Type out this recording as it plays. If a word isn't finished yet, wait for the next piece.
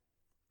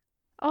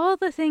All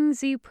the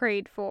Things You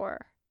Prayed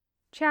For.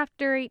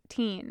 Chapter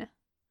 18.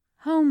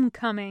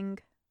 Homecoming.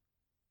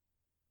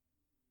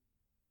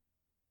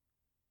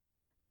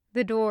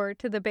 The door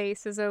to the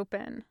base is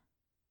open.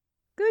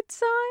 Good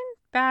sign?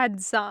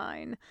 Bad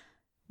sign?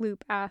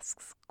 Loop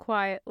asks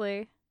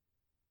quietly.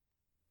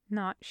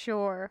 Not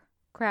sure,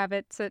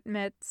 Kravitz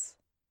admits.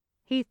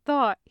 He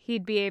thought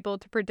he'd be able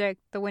to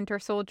predict the Winter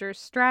Soldier's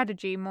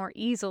strategy more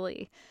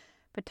easily,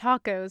 but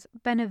Taco's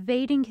been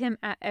evading him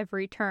at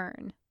every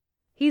turn.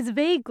 He's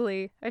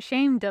vaguely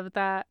ashamed of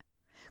that.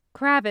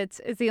 Kravitz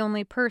is the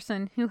only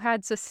person who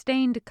had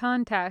sustained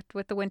contact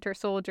with the Winter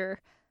Soldier,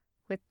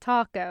 with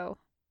Taco,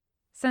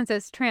 since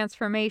his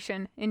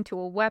transformation into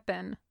a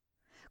weapon.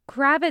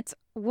 Kravitz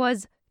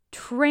was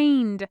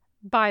trained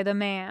by the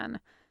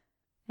man,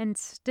 and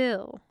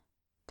still,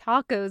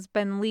 Taco's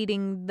been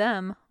leading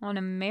them on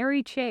a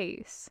merry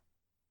chase.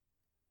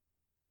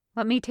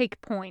 Let me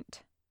take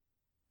point.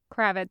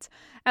 Kravitz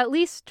at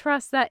least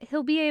trusts that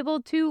he'll be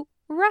able to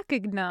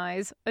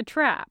recognize a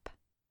trap.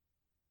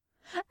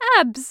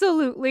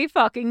 Absolutely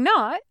fucking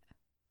not,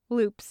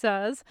 Loop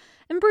says,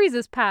 and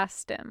breezes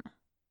past him.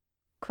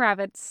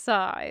 Kravitz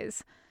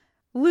sighs.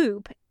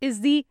 Loop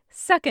is the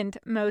second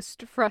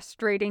most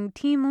frustrating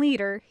team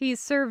leader he's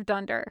served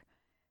under.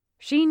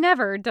 She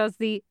never does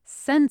the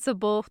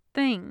sensible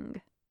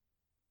thing.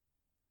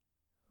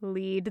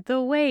 Lead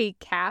the way,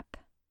 Cap,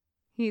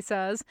 he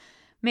says,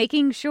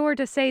 making sure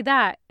to say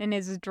that in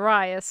his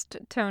driest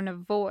tone of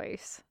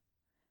voice.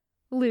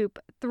 Loop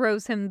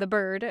throws him the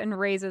bird and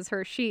raises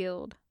her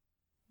shield.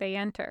 They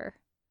enter.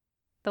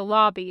 The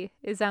lobby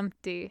is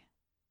empty.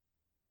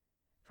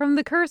 From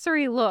the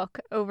cursory look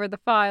over the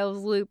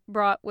files Loop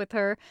brought with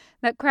her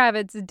that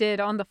Kravitz did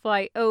on the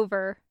flight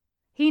over,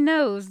 he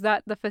knows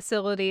that the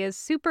facility is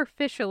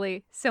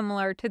superficially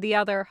similar to the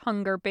other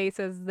Hunger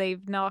bases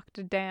they've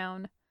knocked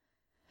down.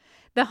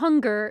 The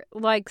Hunger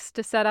likes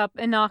to set up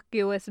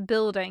innocuous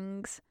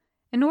buildings,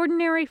 an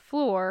ordinary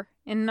floor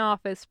in an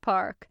office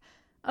park,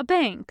 a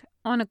bank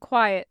on a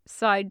quiet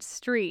side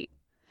street,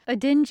 a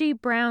dingy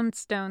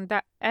brownstone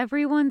that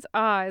everyone's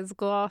eyes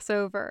gloss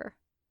over.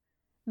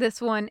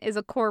 This one is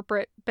a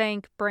corporate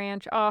bank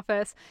branch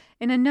office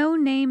in a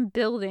no-name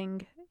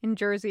building in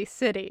Jersey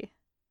City.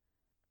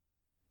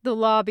 The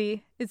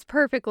lobby is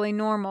perfectly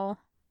normal,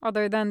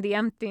 other than the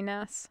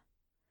emptiness.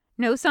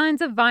 No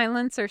signs of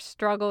violence or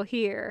struggle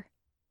here.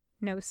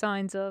 No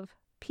signs of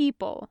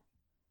people.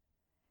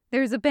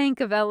 There's a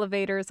bank of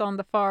elevators on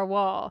the far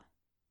wall.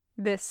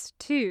 This,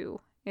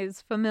 too,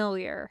 is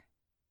familiar.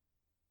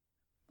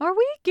 Are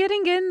we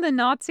getting in the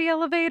Nazi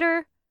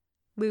elevator?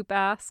 Loop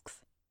asks.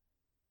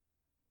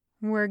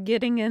 We're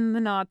getting in the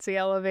Nazi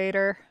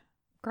elevator,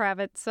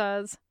 Kravitz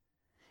says.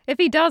 If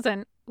he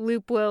doesn't,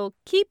 Loop will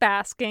keep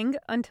asking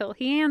until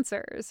he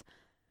answers.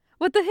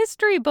 What the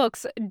history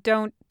books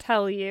don't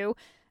tell you,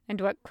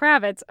 and what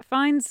Kravitz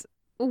finds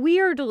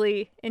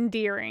weirdly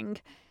endearing,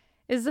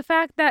 is the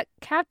fact that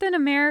Captain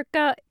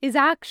America is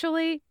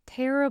actually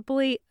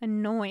terribly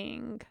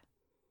annoying.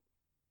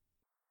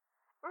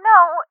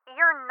 No,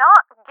 you're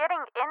not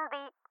getting in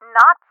the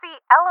Nazi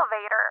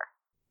elevator,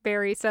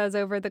 Barry says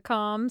over the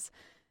comms.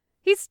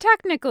 He's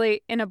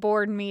technically in a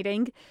board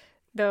meeting,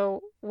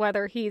 though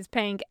whether he's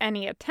paying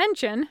any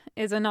attention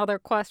is another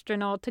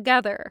question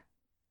altogether.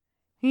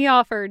 He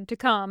offered to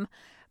come,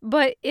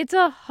 but it's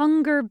a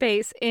Hunger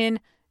base in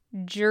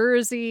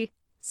Jersey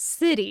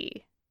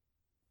City.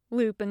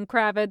 Loop and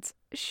Kravitz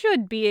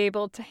should be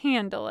able to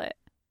handle it.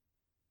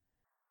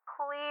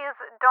 Please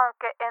don't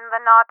get in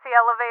the Nazi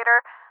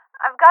elevator.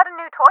 I've got a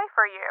new toy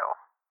for you.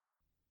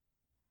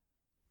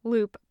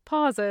 Loop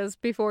pauses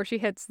before she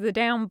hits the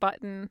down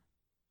button.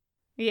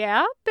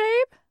 Yeah,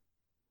 babe?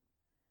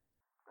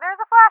 There's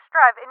a flash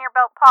drive in your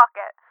belt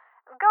pocket.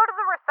 Go to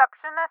the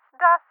receptionist's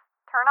desk,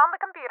 turn on the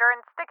computer,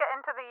 and stick it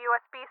into the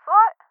USB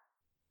slot.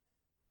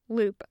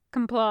 Loop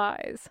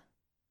complies.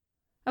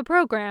 A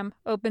program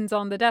opens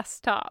on the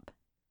desktop.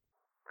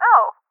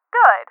 Oh,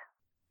 good,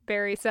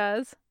 Barry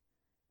says.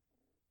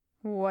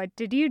 What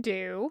did you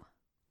do?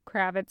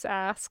 Kravitz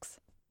asks.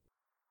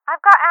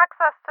 I've got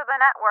access to the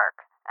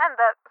network, and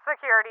the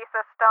security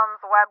systems,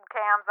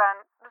 webcams,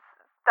 and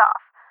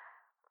stuff.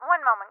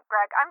 One moment,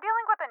 Greg. I'm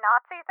dealing with a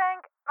Nazi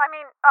thing.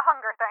 A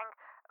Hunger thing.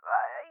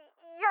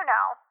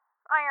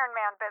 Iron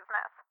Man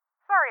business.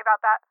 Sorry about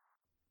that.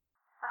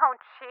 Oh,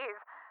 jeez.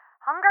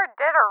 Hunger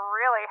did a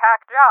really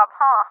hack job,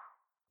 huh?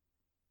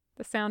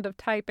 The sound of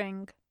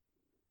typing.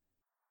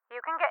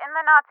 You can get in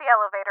the Nazi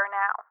elevator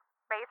now.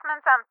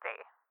 Basement's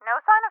empty. No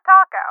sign of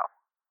Taco.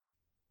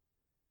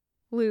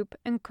 Loop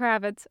and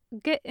Kravitz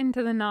get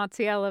into the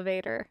Nazi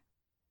elevator.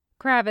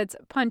 Kravitz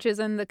punches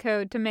in the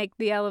code to make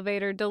the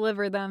elevator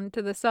deliver them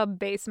to the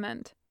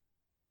sub-basement.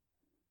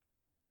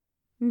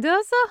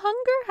 Does the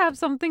Hunger have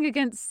something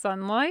against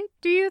sunlight,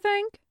 do you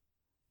think?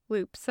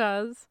 Loop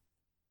says.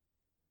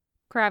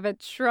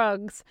 Kravitz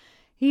shrugs.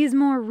 He's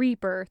more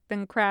Reaper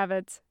than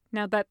Kravitz,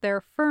 now that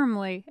they're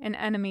firmly in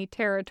enemy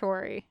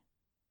territory.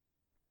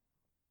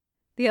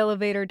 The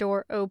elevator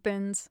door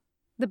opens.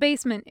 The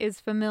basement is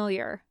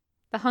familiar.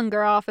 The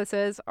Hunger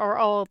offices are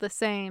all the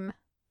same.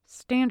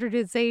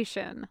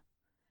 Standardization.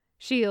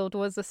 SHIELD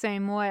was the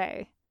same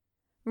way.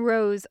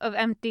 Rows of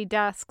empty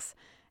desks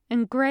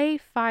and gray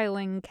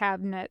filing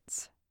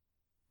cabinets.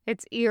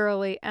 It's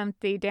eerily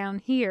empty down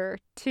here,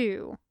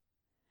 too.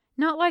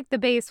 Not like the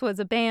base was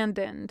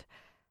abandoned,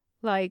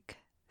 like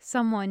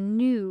someone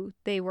knew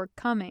they were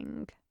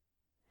coming.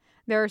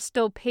 There are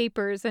still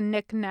papers and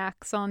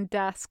knickknacks on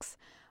desks,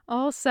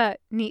 all set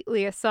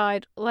neatly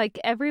aside like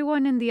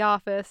everyone in the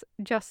office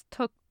just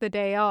took the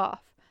day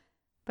off,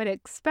 but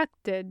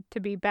expected to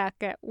be back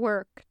at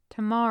work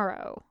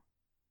tomorrow.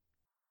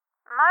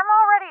 I'm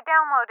already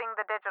downloading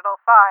the digital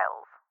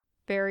files,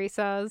 Barry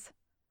says.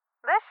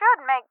 This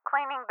should make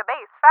cleaning the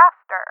base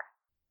faster.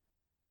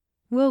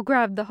 We'll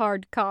grab the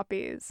hard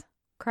copies,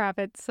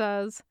 Kravitz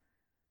says.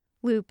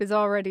 Loop is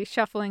already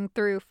shuffling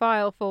through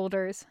file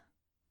folders.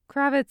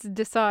 Kravitz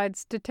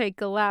decides to take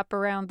a lap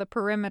around the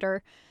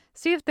perimeter,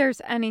 see if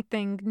there's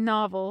anything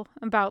novel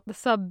about the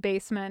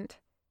sub-basement.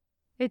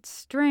 It's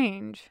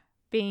strange,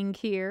 being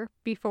here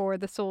before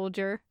the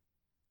soldier.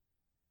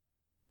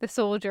 The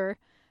soldier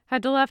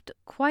had left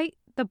quite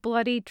the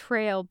bloody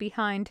trail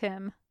behind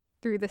him,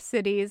 through the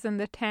cities and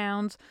the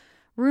towns,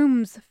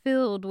 rooms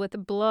filled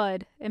with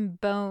blood and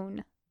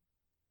bone.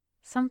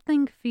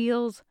 Something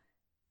feels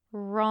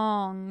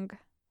wrong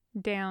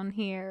down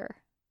here.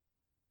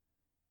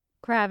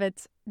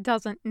 Kravitz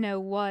doesn't know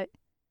what,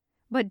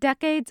 but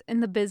decades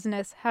in the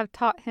business have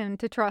taught him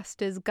to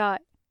trust his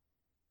gut.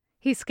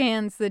 He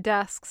scans the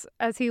desks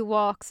as he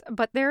walks,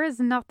 but there is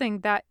nothing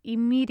that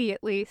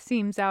immediately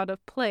seems out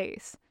of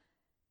place.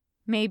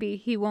 Maybe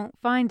he won't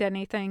find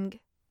anything,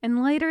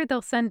 and later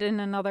they'll send in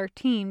another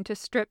team to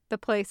strip the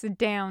place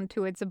down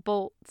to its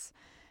bolts.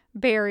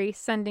 Barry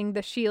sending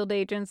the SHIELD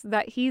agents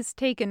that he's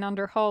taken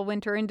under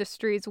Hallwinter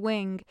Industries'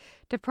 wing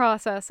to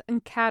process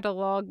and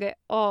catalog it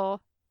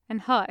all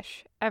and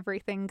hush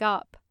everything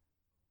up.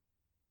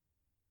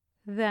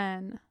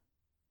 Then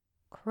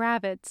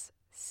Kravitz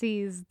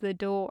sees the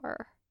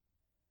door.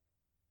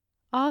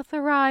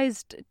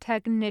 Authorized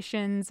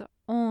technicians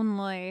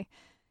only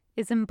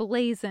is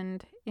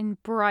emblazoned in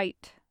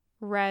bright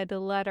red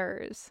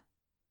letters.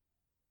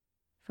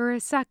 For a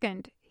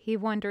second, he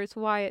wonders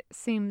why it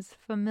seems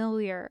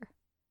familiar,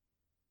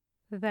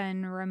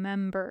 then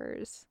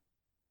remembers.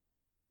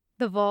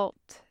 The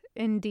vault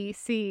in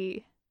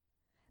D.C.,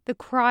 the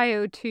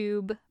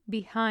cryotube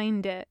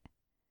behind it,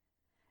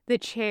 the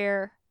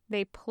chair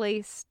they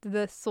placed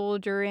the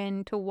soldier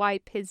in to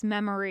wipe his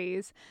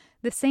memories,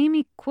 the same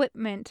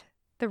equipment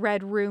the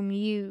Red Room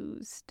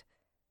used,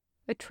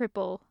 a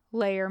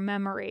triple-layer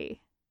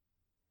memory.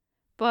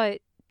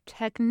 But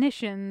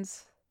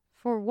technicians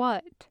for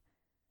what?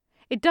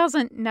 It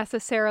doesn't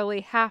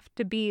necessarily have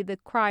to be the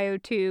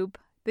cryotube,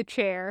 the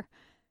chair.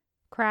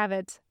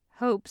 Kravitz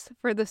hopes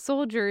for the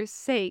soldier's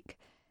sake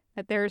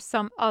that there's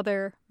some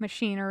other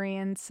machinery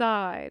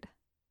inside.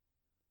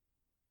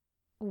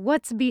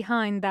 What's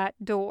behind that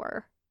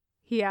door?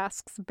 He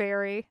asks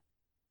Barry.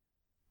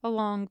 A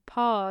long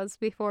pause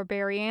before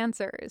Barry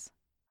answers.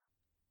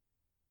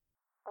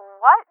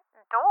 What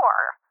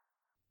door?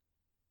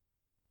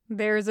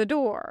 There's a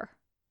door.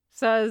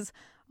 Says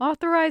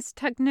authorized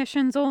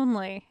technicians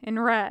only in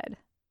red.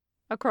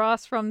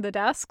 Across from the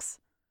desks.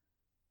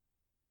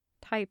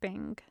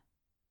 Typing.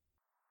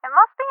 It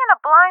must be in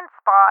a blind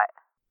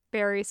spot,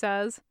 Barry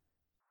says.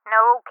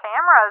 No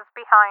cameras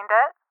behind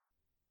it.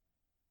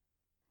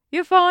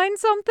 You find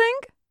something?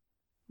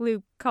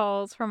 Luke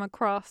calls from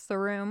across the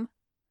room.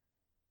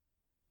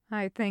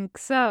 I think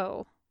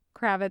so,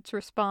 Kravitz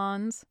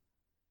responds.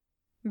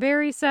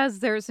 Barry says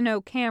there's no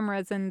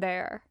cameras in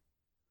there.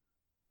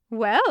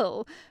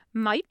 Well,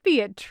 might be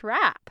a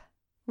trap,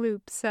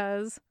 Luke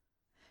says.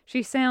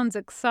 She sounds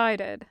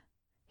excited.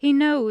 He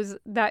knows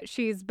that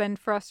she's been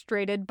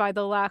frustrated by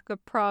the lack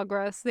of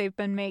progress they've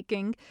been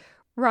making,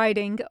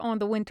 riding on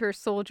the Winter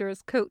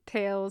Soldier's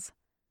coattails.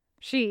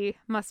 She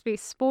must be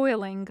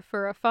spoiling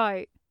for a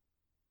fight.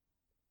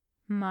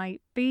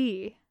 Might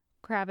be,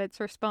 Kravitz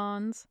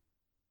responds.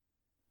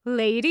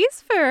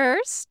 Ladies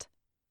first,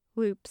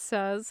 Loop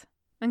says,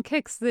 and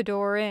kicks the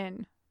door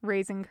in,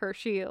 raising her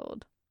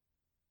shield.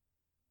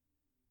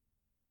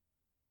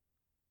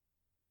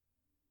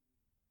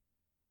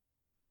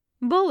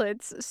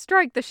 Bullets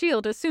strike the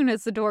shield as soon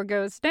as the door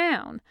goes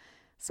down.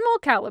 Small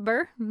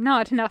caliber,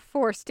 not enough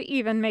force to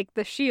even make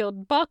the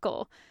shield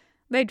buckle.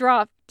 They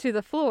drop to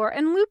the floor,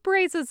 and Loop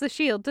raises the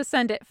shield to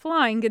send it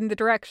flying in the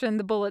direction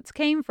the bullets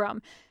came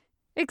from.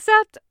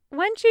 Except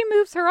when she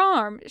moves her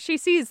arm, she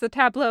sees the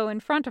tableau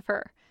in front of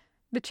her.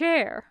 The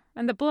chair,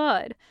 and the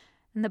blood,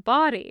 and the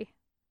body.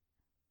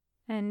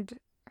 And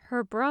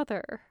her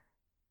brother.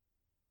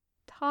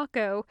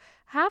 Taco,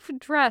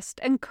 half-dressed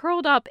and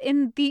curled up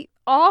in the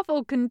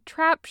awful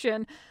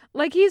contraption,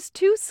 like he's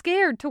too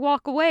scared to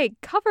walk away,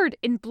 covered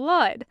in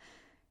blood.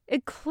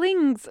 It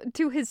clings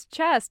to his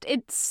chest.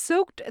 It's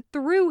soaked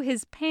through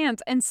his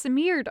pants and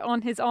smeared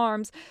on his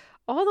arms,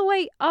 all the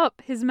way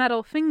up his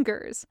metal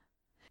fingers.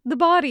 The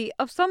body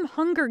of some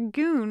hunger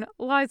goon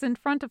lies in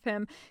front of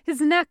him, his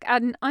neck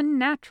at an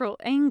unnatural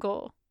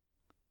angle.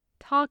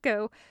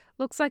 Taco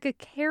looks like a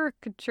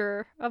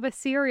caricature of a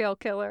serial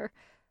killer.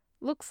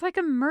 Looks like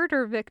a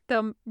murder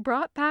victim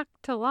brought back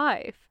to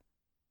life.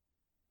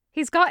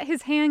 He's got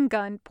his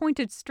handgun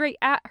pointed straight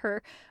at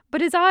her,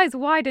 but his eyes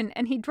widen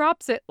and he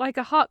drops it like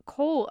a hot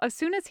coal as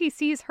soon as he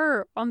sees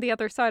her on the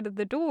other side of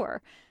the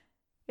door.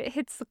 It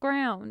hits the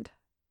ground.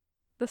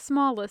 The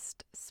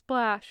smallest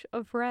splash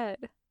of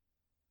red.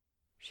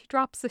 She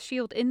drops the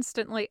shield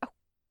instantly. Oh,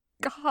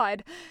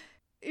 God.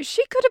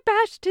 She could have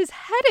bashed his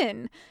head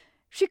in.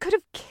 She could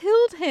have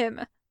killed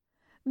him.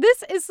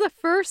 This is the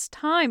first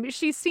time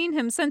she's seen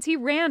him since he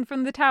ran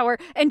from the tower,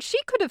 and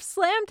she could have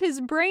slammed his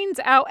brains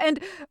out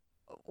and...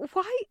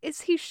 Why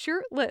is he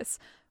shirtless?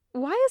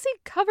 Why is he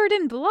covered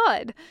in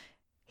blood?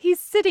 He's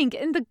sitting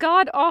in the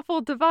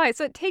god-awful device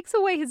that takes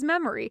away his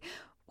memory.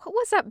 What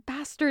was that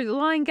bastard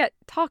lying at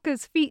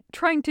Taco's feet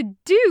trying to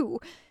do?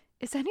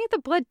 Is any of the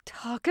blood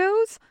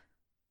Taco's?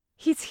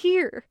 He's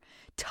here.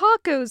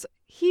 Taco's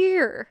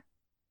here.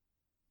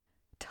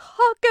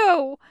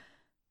 Taco!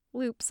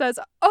 Loop says,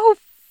 "Oh,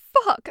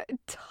 fuck!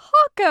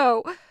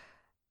 Taco!"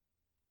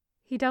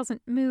 He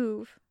doesn't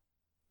move.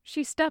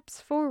 She steps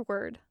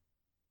forward.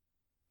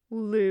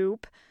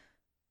 "Loop,"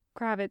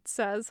 Kravitz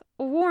says,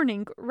 a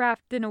warning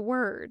wrapped in a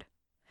word.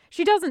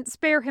 She doesn't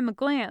spare him a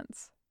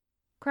glance.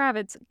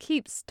 Kravitz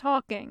keeps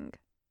talking.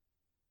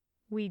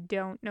 "We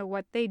don't know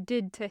what they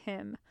did to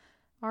him.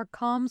 Our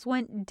comms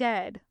went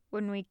dead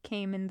when we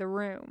came in the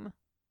room."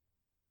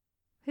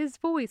 His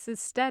voice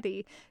is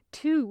steady,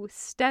 too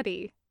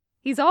steady.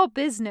 He's all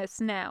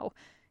business now.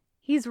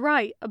 He's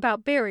right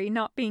about Barry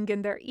not being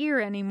in their ear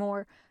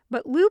anymore,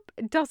 but Loop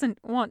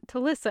doesn't want to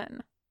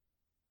listen.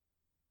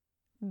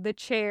 "The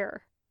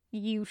chair.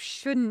 You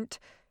shouldn't..."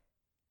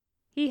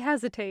 He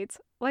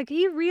hesitates, like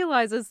he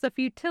realizes the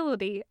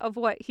futility of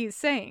what he's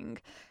saying.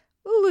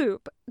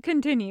 Loop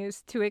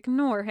continues to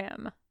ignore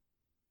him.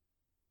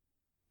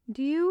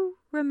 "Do you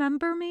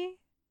remember me?"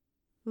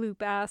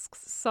 Loop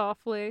asks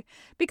softly,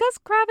 because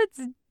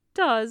Kravitz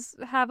does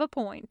have a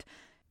point.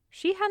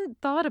 She hadn't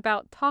thought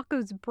about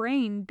Taco's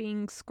brain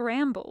being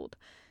scrambled.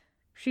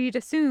 She'd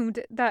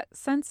assumed that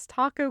since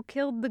Taco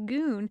killed the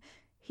goon,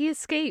 he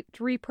escaped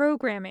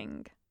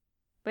reprogramming.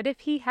 But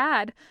if he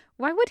had,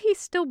 why would he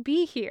still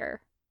be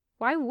here?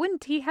 Why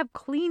wouldn't he have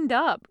cleaned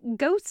up,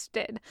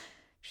 ghosted?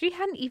 She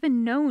hadn't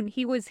even known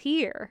he was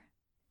here.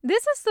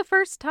 This is the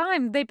first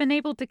time they've been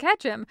able to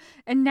catch him,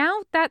 and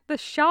now that the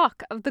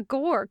shock of the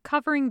gore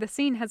covering the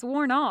scene has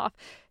worn off,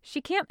 she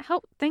can't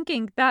help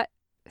thinking that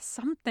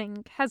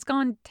something has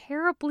gone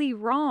terribly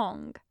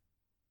wrong.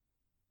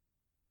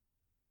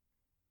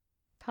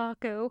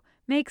 Taco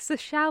makes the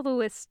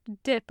shallowest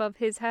dip of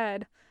his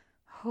head.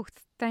 Oh,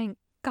 thank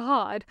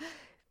God.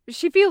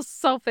 She feels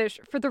selfish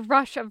for the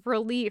rush of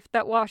relief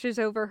that washes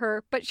over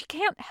her, but she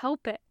can't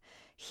help it.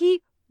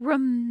 He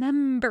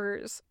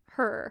remembers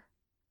her.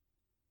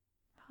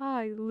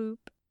 "Hi,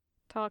 Loop,"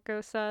 Taco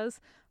says,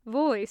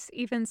 voice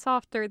even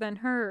softer than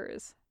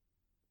hers.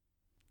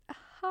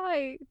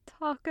 "Hi,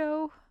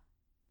 Taco,"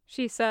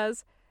 she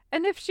says,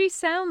 and if she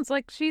sounds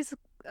like she's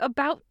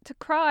about to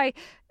cry,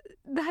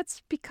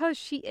 that's because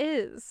she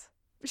is.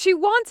 She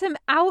wants him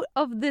out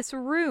of this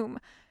room.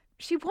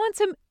 She wants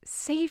him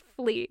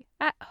safely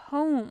at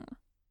home.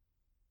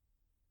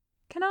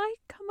 "Can I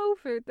come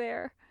over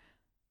there?"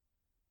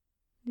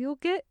 "You'll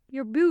get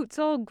your boots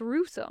all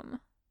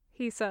gruesome,"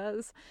 he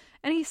says,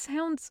 and he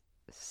sounds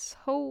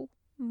so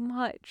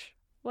much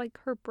like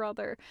her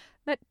brother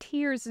that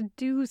tears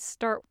do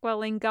start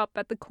welling up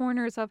at the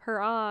corners of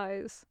her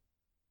eyes.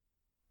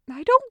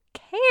 "I don't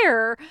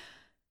care."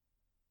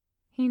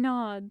 He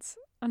nods,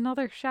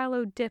 another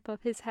shallow dip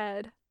of his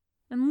head,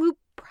 and Loop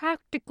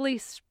practically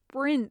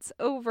sprints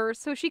over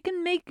so she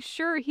can make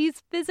sure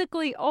he's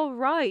physically all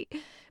right,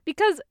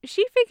 because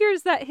she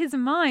figures that his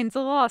mind's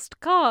a lost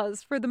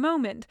cause for the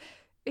moment.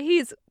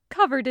 He's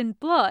covered in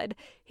blood.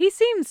 He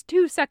seems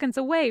 2 seconds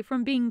away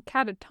from being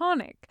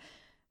catatonic.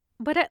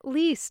 But at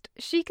least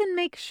she can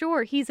make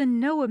sure he's in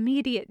no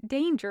immediate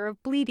danger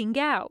of bleeding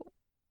out.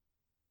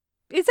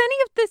 "Is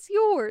any of this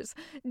yours?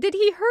 Did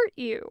he hurt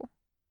you?"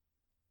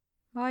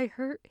 "I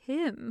hurt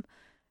him,"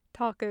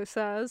 Taco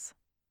says.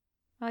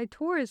 "I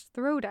tore his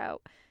throat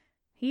out.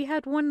 He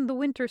had one of the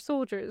Winter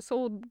Soldier's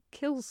old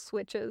kill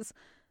switches,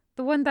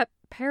 the one that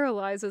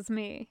paralyzes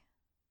me."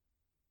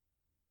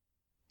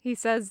 He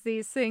says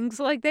these things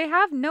like they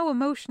have no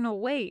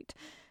emotional weight,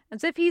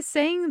 as if he's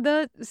saying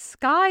the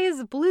sky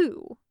is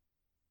blue.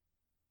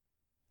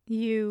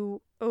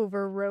 "You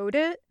overrode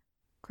it?"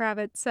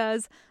 Kravitz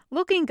says,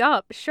 looking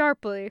up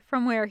sharply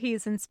from where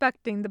he's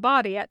inspecting the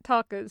body at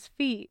Taco's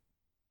feet.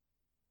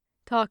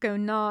 Taco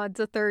nods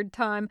a third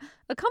time,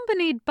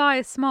 accompanied by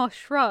a small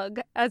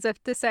shrug, as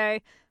if to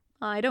say,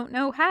 "I don't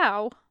know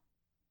how."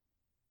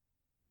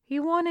 "He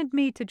wanted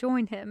me to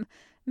join him,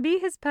 be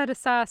his pet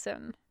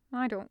assassin.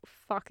 I don't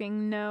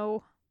fucking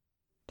know,"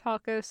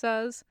 Taco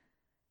says.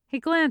 He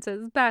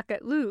glances back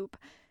at Loop.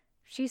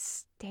 She's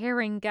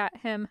staring at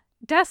him,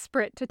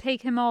 desperate to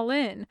take him all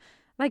in.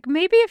 Like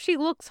maybe if she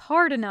looks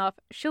hard enough,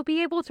 she'll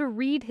be able to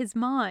read his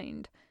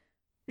mind.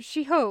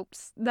 She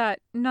hopes that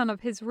none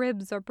of his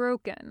ribs are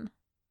broken.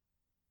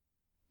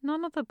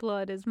 None of the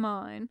blood is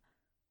mine.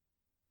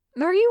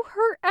 Are you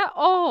hurt at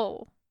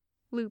all?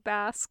 Loop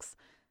asks.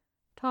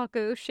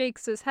 Taco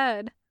shakes his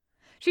head.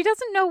 She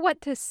doesn't know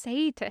what to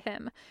say to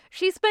him.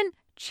 She's been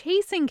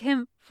chasing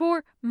him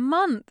for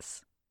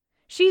months.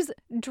 She's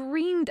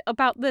dreamed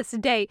about this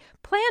day,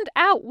 planned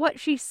out what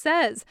she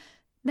says,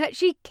 that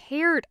she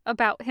cared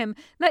about him,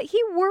 that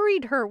he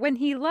worried her when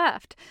he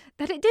left,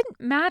 that it didn't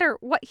matter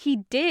what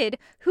he did,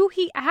 who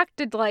he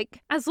acted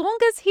like, as long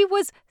as he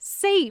was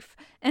safe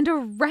and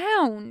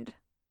around.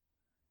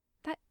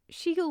 That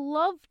she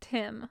loved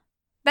him,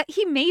 that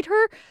he made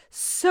her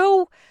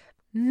so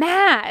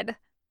mad.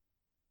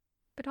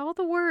 But all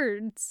the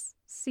words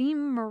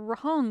seem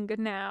wrong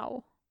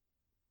now.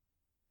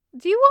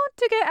 Do you want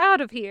to get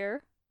out of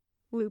here?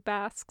 Loop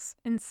asks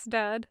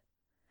instead.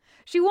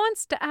 She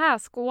wants to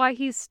ask why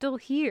he's still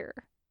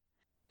here.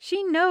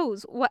 She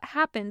knows what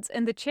happens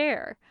in the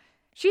chair.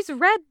 She's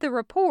read the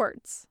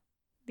reports.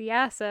 The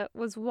asset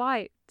was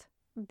wiped.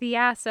 The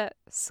asset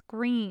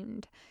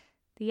screamed.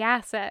 The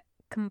asset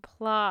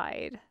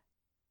complied.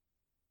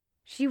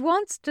 She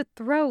wants to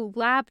throw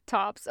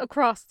laptops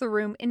across the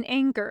room in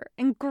anger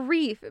and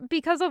grief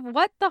because of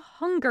what the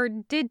hunger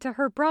did to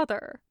her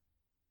brother.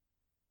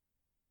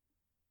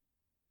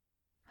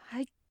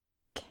 I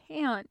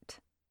can't,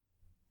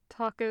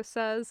 Taco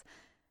says,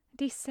 and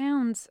he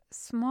sounds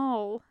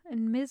small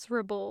and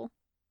miserable.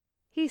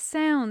 He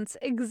sounds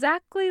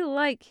exactly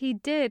like he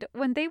did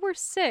when they were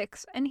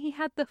 6 and he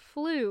had the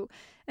flu,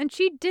 and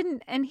she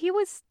didn't, and he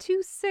was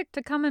too sick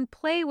to come and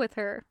play with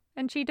her,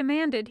 and she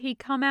demanded he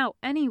come out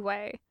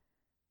anyway.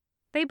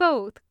 They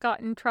both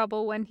got in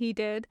trouble when he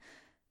did,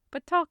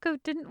 but Taco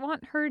didn't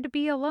want her to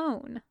be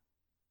alone.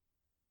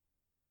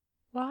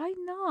 Why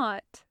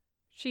not?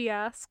 She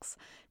asks,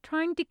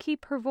 trying to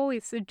keep her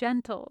voice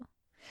gentle.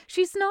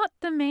 She's not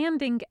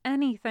demanding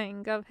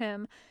anything of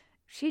him.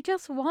 She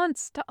just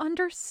wants to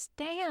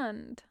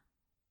understand.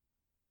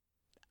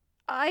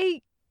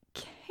 I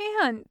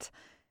can't,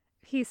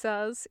 he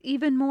says,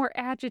 even more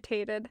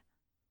agitated.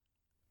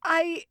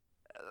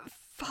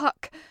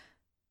 Fuck.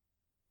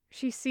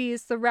 She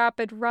sees the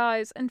rapid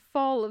rise and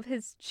fall of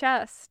his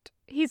chest.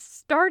 He's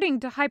starting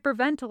to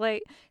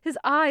hyperventilate, his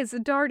eyes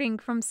darting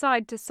from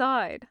side to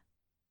side.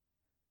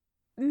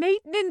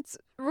 Maintenance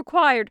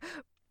required.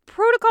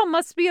 Protocol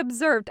must be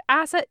observed.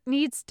 Asset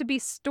needs to be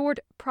stored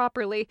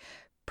properly.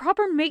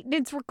 Proper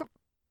maintenance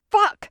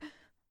Fuck!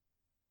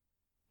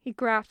 He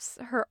grasps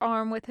her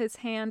arm with his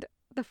hand,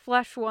 the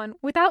flesh one,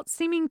 without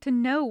seeming to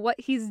know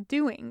what he's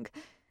doing.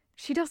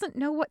 She doesn't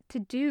know what to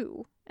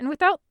do, and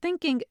without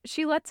thinking,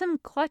 she lets him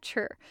clutch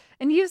her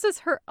and uses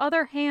her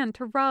other hand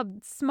to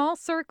rub small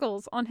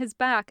circles on his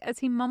back as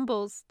he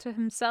mumbles to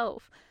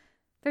himself.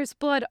 There's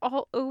blood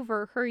all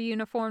over her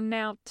uniform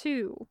now,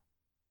 too.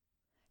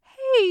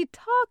 Hey,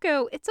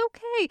 Taco, it's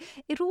okay.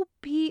 It'll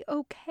be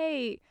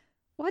okay.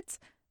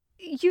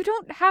 You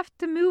don't have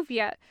to move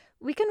yet.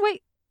 We can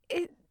wait.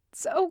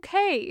 It's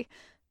okay.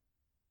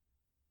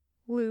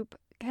 Loop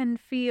can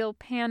feel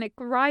panic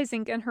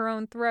rising in her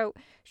own throat.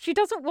 She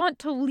doesn't want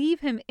to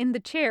leave him in the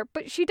chair,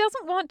 but she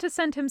doesn't want to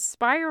send him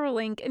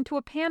spiraling into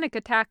a panic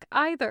attack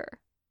either.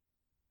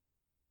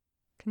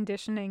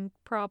 Conditioning,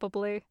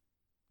 probably,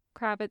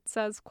 Kravitz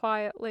says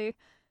quietly.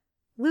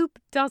 Loop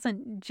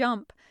doesn't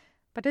jump,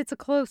 but it's a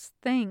close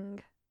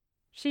thing.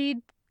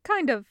 She'd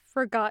kind of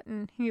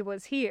forgotten he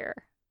was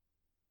here.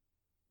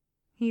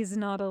 He's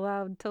not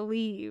allowed to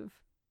leave.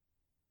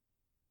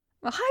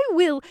 I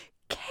will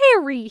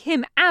carry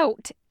him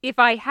out if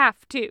I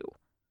have to,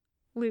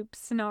 Loop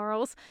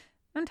snarls.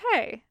 And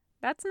hey,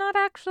 that's not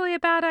actually a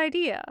bad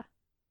idea.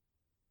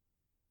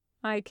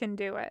 I can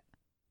do it,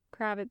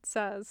 Kravitz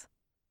says,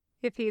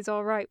 if he's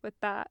all right with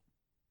that.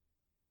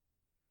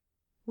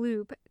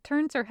 Loop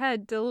turns her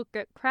head to look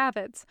at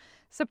Kravitz,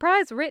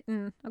 surprise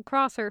written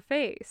across her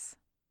face.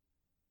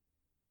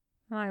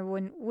 I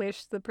wouldn't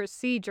wish the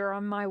procedure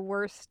on my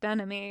worst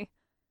enemy,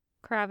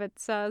 Kravitz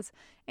says,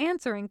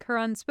 answering her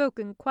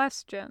unspoken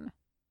question.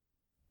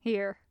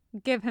 Here,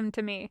 give him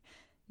to me.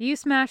 You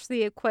smash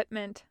the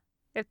equipment,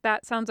 if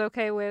that sounds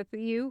okay with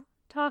you,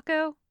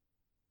 Taco.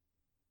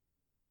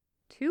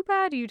 Too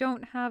bad you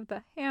don't have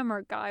the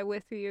hammer guy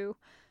with you,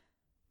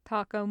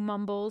 Taco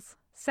mumbles,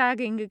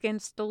 sagging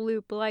against the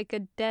Loop like a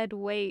dead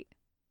weight.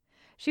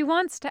 She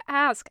wants to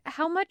ask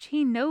how much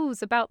he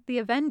knows about the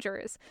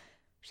Avengers.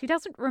 She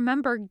doesn't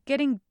remember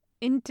getting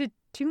into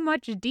too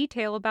much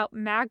detail about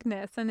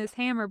Magnus and his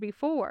hammer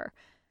before.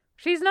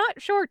 She's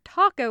not sure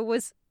Taco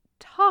was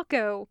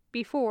Taco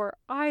before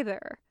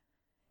either.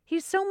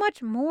 He's so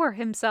much more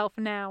himself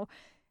now,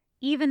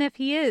 even if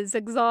he is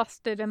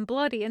exhausted and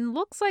bloody and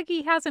looks like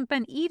he hasn't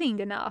been eating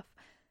enough.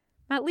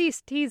 At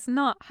least he's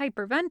not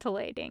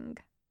hyperventilating.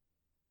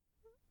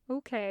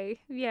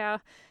 Okay, yeah,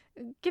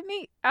 get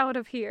me out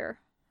of here.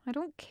 I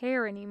don't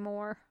care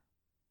anymore.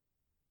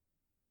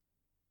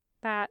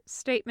 That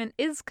statement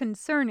is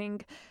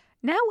concerning,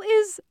 Now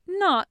is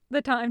not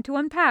the time to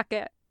unpack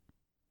it.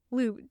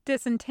 Loop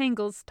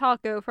disentangles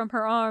Taco from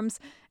her arms,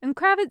 and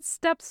Kravitz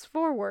steps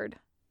forward,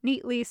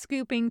 neatly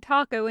scooping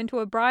Taco into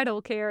a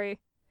bridal carry.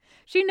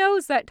 She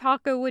knows that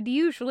Taco would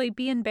usually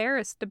be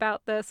embarrassed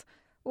about this,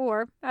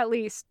 or at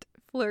least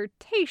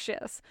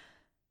flirtatious.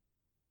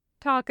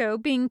 Taco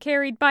being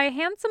carried by a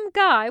handsome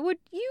guy would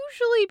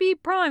usually be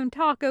prime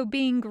Taco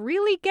being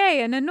really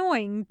gay and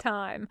annoying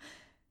time.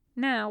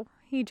 Now,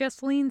 he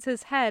just leans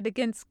his head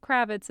against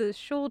Kravitz's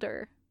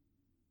shoulder.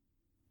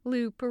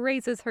 Loop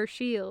raises her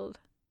shield.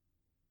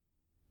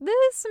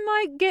 "This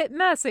might get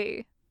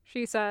messy,"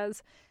 she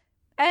says.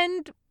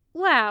 "And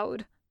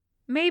loud.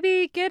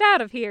 Maybe get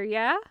out of here,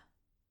 yeah?"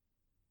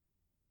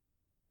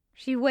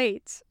 She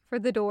waits for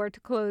the door to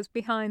close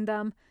behind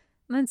them,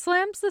 then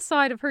slams the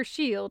side of her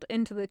shield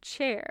into the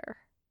chair.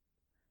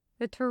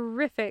 The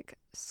terrific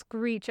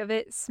screech of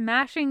it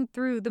smashing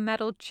through the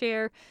metal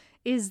chair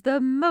is the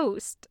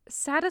most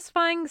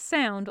satisfying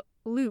sound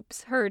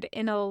Loop's heard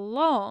in a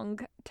long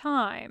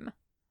time.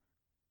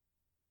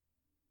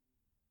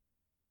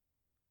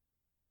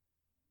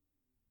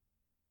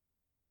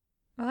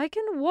 "I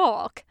can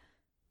walk,"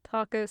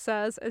 Taco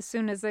says as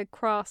soon as they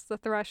cross the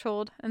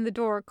threshold and the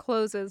door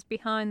closes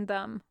behind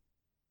them.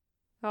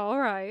 "All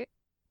right,"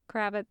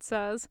 Kravitz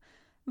says,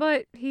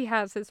 but he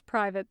has his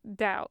private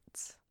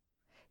doubts.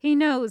 He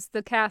knows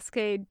the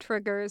cascade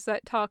triggers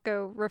that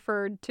Taco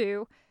referred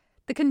to,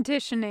 the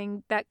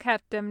conditioning that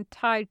kept him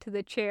tied to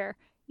the chair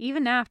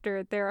even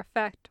after their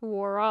effect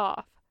wore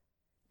off.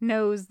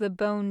 Knows the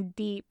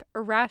bone-deep,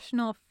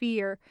 irrational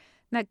fear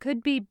that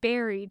could be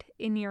buried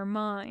in your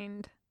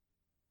mind.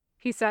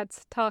 He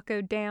sets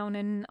Taco down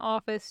in an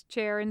office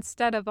chair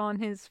instead of on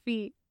his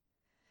feet.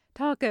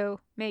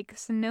 Taco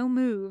makes no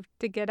move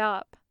to get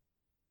up.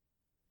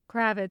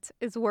 Kravitz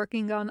is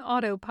working on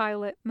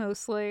autopilot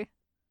mostly.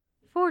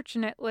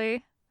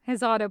 Fortunately,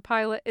 his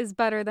autopilot is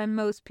better than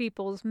most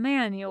people's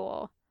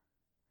manual.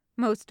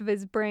 Most of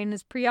his brain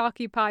is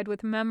preoccupied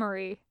with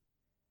memory.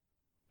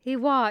 He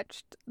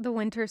watched the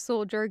Winter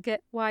Soldier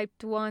get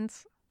wiped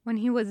once when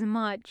he was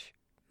much,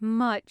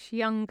 much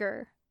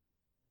younger.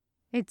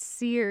 It's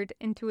seared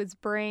into his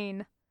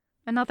brain.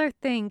 Another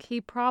thing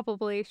he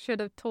probably should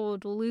have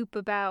told Loop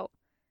about.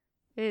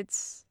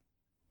 It's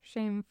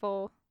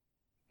shameful.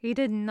 He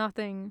did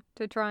nothing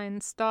to try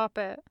and stop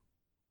it.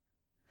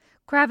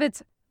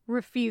 Kravitz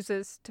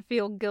refuses to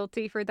feel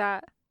guilty for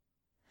that.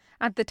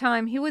 At the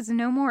time, he was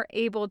no more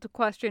able to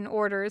question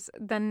orders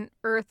than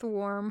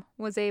Earthworm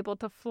was able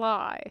to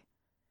fly.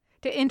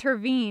 To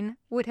intervene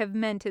would have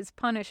meant his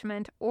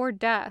punishment or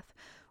death,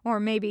 or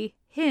maybe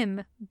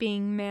him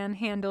being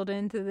manhandled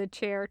into the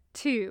chair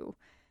too,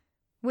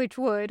 which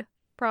would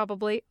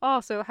probably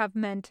also have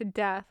meant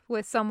death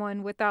with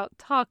someone without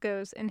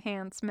Taco's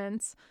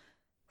enhancements.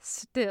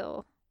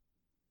 Still,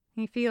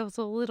 he feels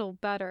a little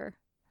better,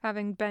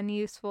 having been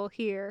useful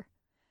here,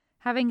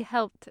 having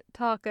helped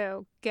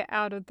Taco get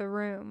out of the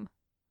room.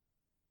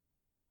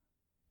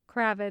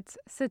 Kravitz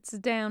sits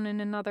down in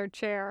another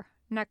chair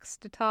next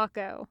to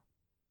Taco.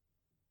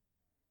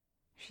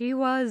 "She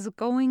was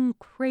going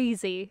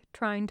crazy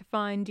trying to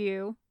find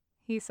you,"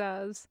 he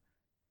says.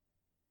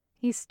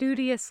 He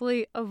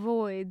studiously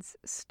avoids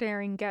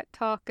staring at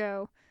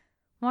Taco,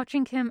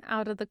 watching him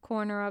out of the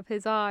corner of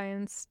his eye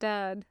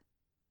instead.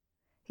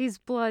 He's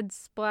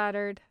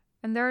blood-splattered,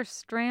 and there are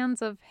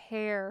strands of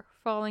hair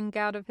falling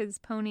out of his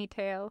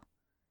ponytail.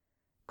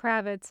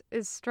 Kravitz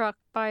is struck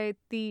by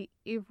the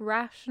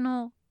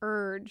irrational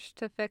urge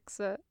to fix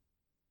it.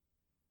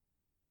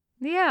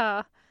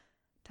 "Yeah,"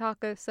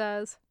 Taco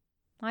says.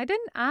 "I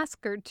didn't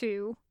ask her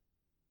to."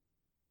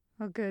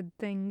 A good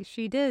thing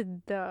she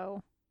did,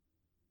 though.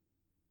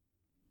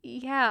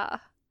 "Yeah,"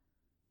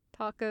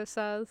 Taco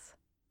says.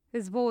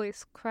 His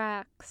voice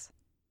cracks.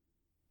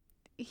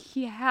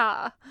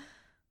 "Yeah."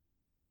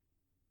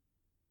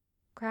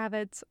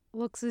 Kravitz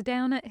looks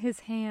down at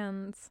his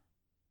hands.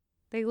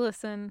 They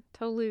listen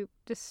to Loop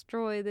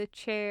destroy the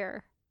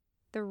chair,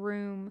 the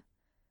room,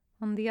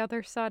 on the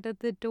other side of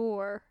the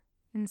door,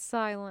 in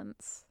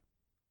silence.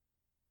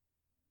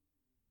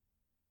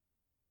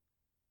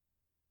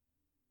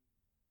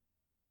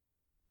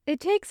 It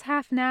takes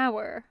half an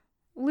hour.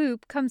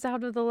 Loop comes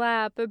out of the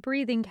lab,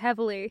 breathing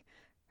heavily,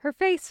 her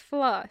face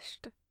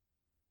flushed.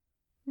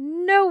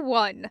 "No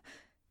one,"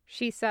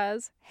 she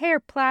says, hair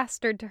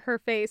plastered to her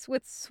face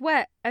with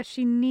sweat as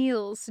she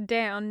kneels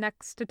down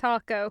next to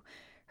Taco,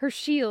 her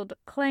shield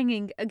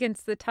clanging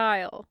against the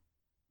tile.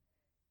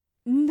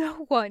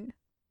 "No one.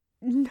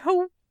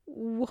 No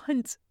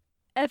one's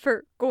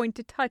ever going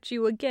to touch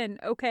you again,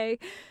 okay?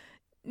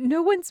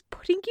 No one's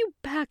putting you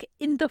back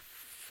in the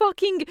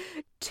fucking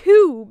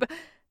tube.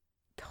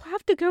 They'll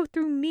have to go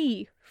through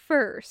me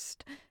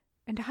first,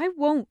 and I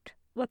won't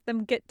let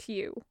them get to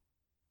you.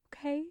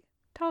 Okay,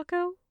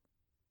 Taco?"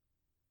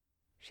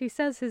 She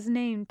says his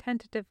name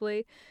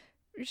tentatively.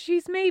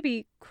 She's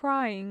maybe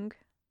crying.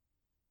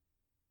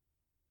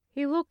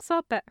 He looks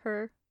up at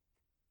her.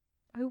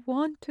 "I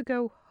want to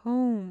go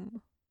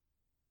home."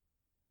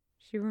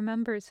 She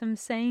remembers him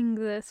saying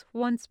this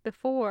once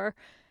before,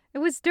 It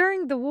was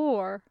during the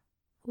war,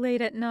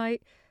 late at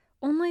night,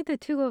 only the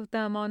two of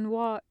them on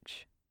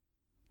watch.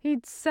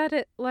 He'd said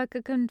it like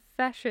a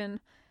confession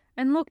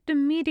and looked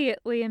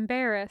immediately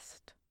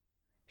embarrassed.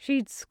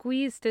 She'd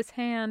squeezed his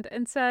hand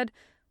and said,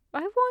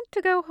 "I want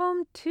to go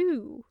home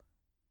too."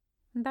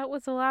 And that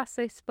was the last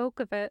they spoke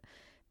of it,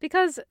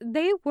 because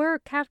they were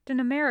Captain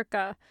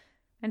America,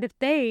 and if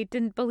they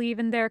didn't believe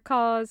in their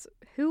cause,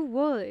 who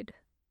would?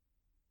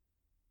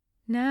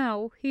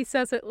 Now he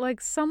says it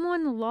like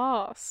someone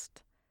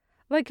lost.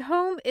 Like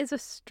home is a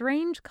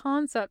strange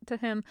concept to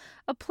him,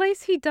 a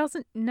place he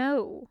doesn't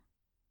know.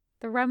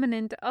 The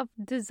remnant of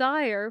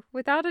desire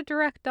without a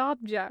direct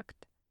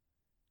object.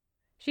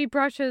 She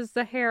brushes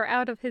the hair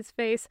out of his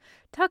face,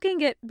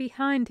 tucking it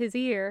behind his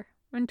ear,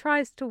 and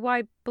tries to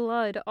wipe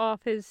blood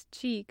off his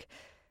cheek,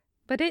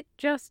 but it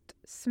just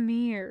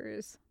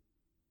smears.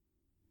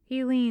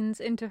 He leans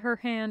into her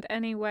hand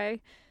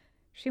anyway.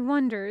 She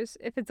wonders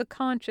if it's a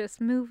conscious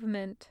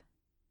movement.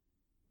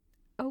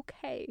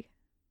 "Okay,"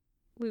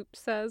 Loop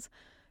says.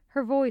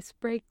 Her voice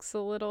breaks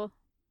a little.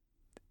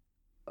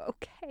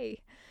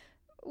 "Okay,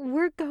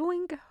 we're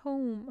going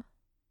home."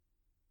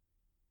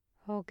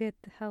 "I'll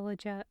get the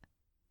helijet,"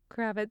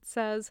 Kravitz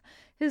says,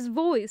 his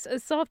voice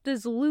as soft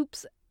as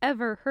Loop's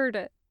ever heard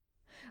it.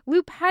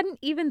 Loop hadn't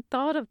even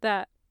thought of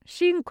that.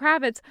 She and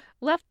Kravitz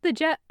left the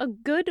jet a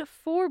good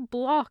 4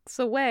 blocks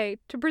away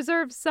to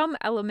preserve some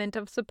element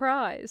of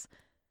surprise.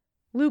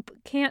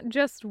 Loop can't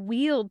just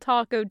wheel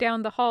Taco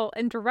down the hall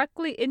and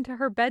directly into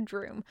her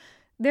bedroom.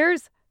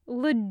 There's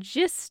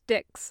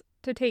logistics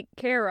to take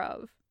care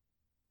of.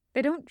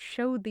 They don't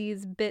show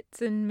these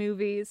bits in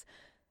movies.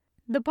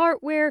 The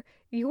part where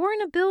you're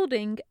in a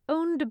building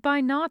owned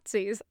by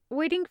Nazis,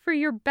 waiting for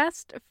your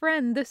best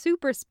friend, the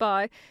super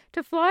spy,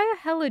 to fly a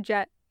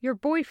helijet your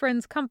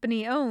boyfriend's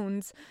company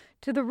owns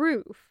to the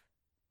roof.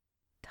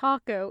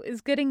 Taco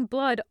is getting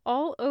blood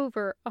all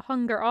over a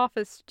Hunger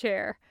office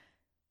chair.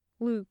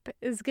 Loop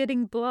is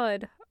getting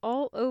blood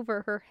all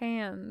over her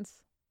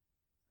hands.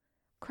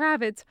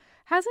 Kravitz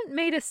hasn't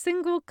made a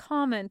single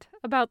comment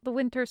about the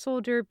Winter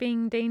Soldier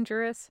being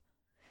dangerous.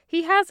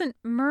 He hasn't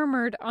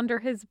murmured under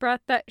his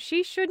breath that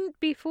she shouldn't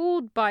be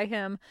fooled by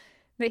him,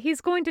 that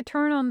he's going to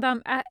turn on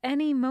them at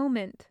any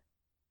moment.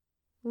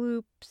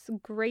 Loop's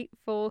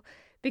grateful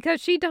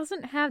because she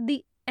doesn't have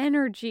the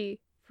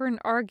energy for an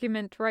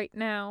argument right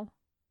now.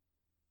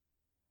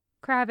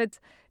 Kravitz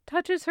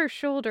touches her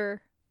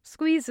shoulder,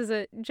 squeezes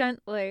it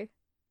gently.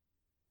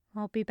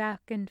 "I'll be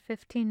back in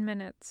 15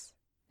 minutes,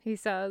 he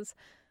says.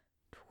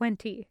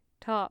 20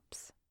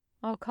 tops.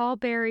 I'll call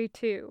Barry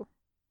too."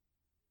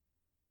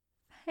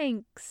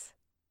 "Thanks,"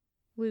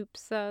 Loop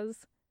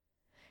says.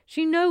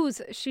 She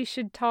knows she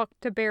should talk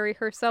to Barry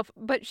herself,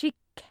 but she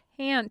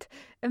can't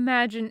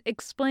imagine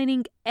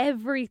explaining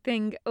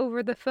everything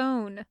over the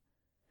phone.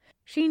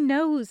 She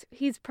knows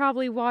he's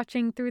probably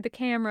watching through the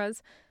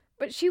cameras,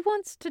 but she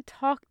wants to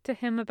talk to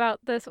him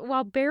about this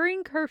while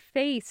burying her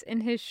face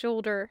in his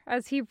shoulder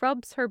as he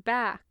rubs her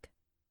back.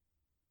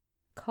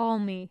 "Call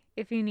me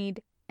if you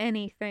need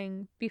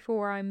anything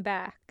before I'm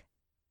back,"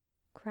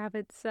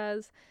 Kravitz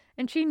says,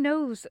 and she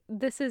knows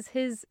this is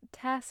his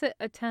tacit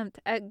attempt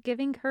at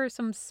giving her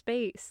some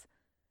space.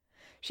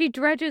 She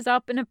dredges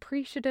up an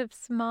appreciative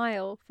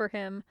smile for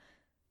him.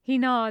 He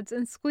nods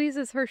and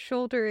squeezes her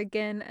shoulder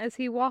again as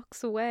he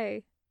walks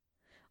away.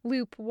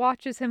 Loop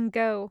watches him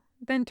go,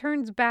 then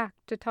turns back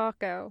to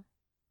Taco.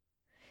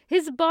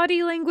 His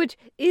body language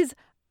is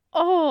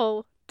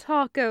all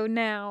Taco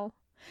now.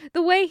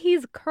 The way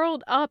he's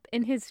curled up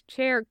in his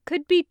chair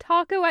could be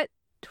Taco at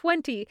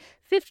 20,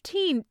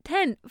 15,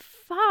 10,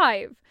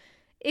 5.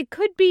 It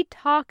could be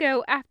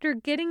Taco after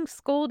getting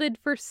scolded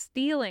for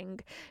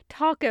stealing.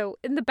 Taco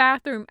in the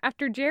bathroom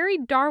after Jerry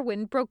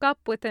Darwin broke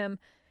up with him.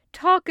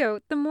 Taco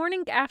the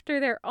morning after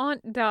their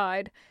aunt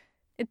died.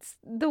 It's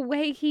the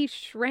way he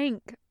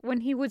shrank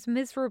when he was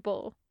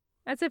miserable,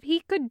 as if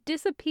he could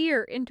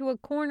disappear into a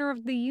corner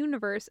of the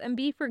universe and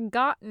be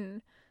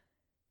forgotten.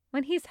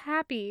 When he's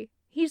happy,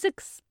 he's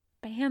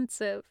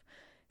expansive,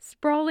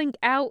 sprawling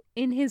out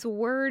in his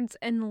words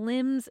and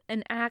limbs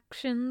and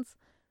actions.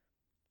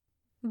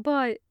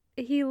 But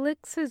he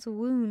licks his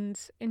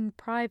wounds in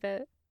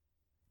private.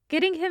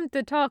 Getting him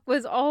to talk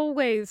was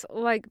always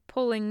like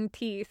pulling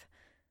teeth.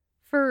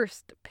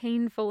 First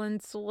painful and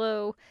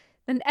slow,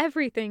 then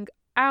everything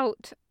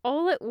out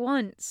all at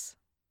once.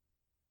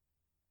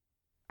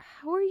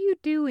 "How are you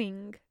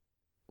doing?"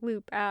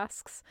 Loop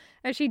asks,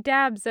 as she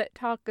dabs at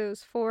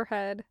Taco's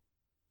forehead.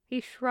 He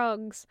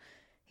shrugs.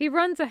 He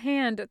runs a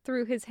hand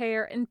through his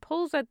hair and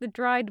pulls at the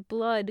dried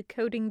blood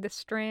coating the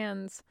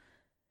strands.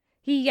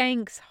 He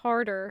yanks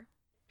harder.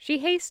 She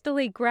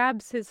hastily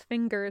grabs his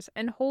fingers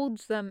and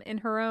holds them in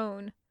her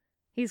own.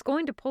 He's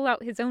going to pull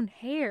out his own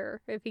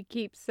hair if he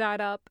keeps that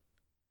up.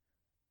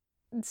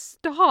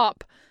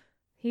 "Stop!"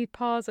 He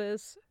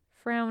pauses,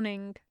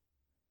 frowning.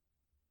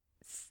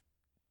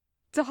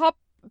 "Stop!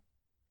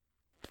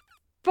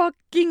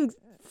 Fucking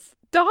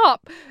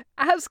stop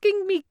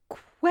asking me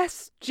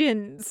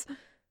questions!"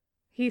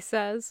 he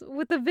says,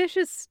 with a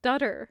vicious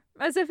stutter,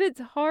 as if it's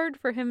hard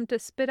for him to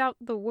spit out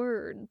the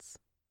words.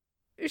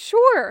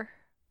 Sure,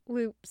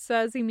 Loop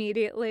says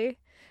immediately.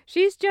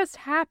 She's just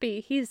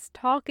happy he's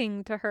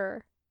talking to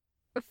her.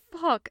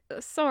 Fuck,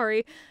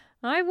 sorry.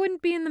 I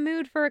wouldn't be in the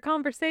mood for a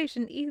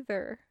conversation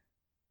either.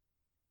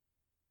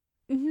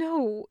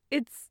 No,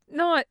 it's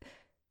not.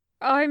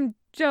 I'm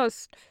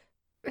just.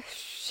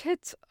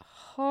 Shit's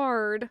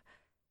hard,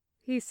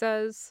 he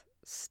says,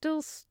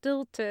 still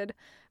stilted,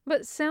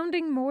 but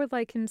sounding more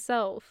like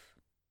himself.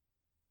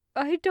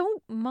 I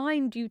don't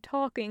mind you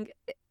talking.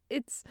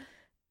 It's.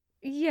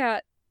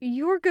 Yeah,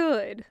 you're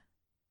good.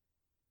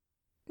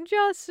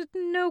 Just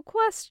no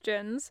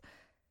questions,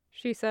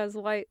 she says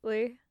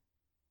lightly.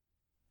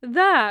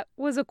 That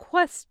was a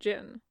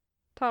question,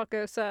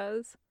 Taco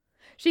says.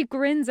 She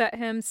grins at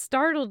him,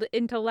 startled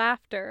into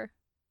laughter.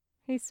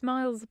 He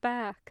smiles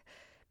back.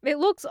 It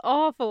looks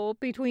awful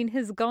between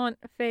his gaunt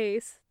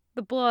face,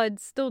 the blood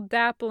still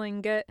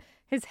dappling it,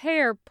 his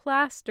hair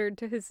plastered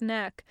to his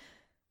neck.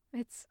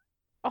 It's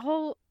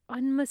all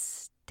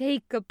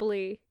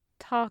unmistakably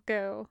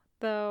Taco,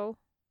 though.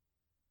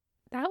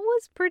 That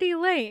was pretty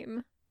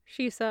lame,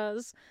 she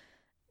says,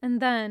 and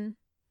then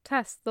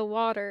tests the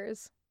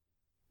waters.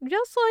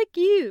 Just like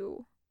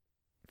you.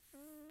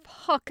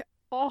 Fuck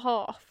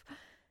off,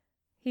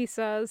 he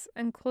says,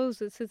 and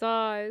closes his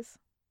eyes.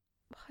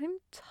 I'm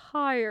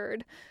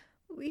tired.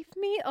 Leave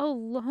me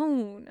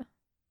alone.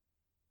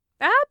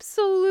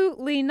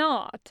 Absolutely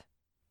not,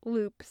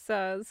 Loop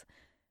says.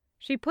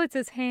 She puts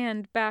his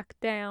hand back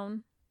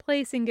down,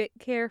 placing it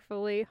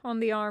carefully on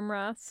the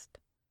armrest.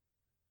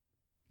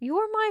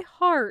 You're my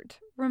heart,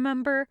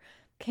 remember?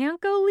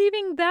 Can't go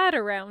leaving that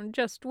around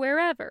just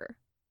wherever.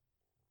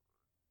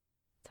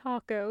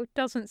 Taco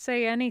doesn't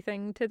say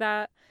anything to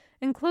that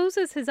and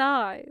closes his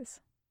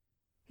eyes.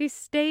 He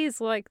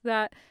stays like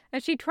that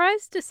as she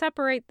tries to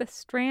separate the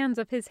strands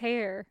of his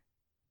hair.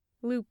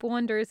 Loop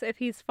wonders if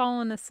he's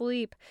fallen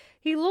asleep.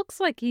 He looks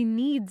like he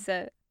needs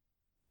it.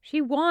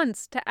 She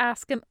wants to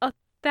ask him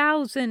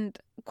 1,000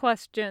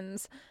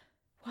 questions.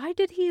 Why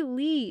did he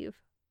leave?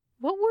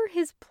 What were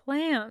his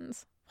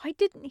plans? Why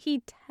didn't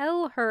he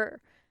tell her?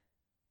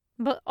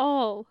 But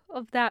all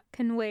of that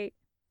can wait.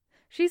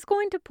 She's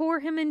going to pour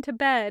him into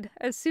bed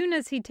as soon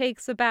as he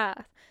takes a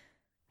bath.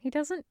 He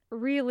doesn't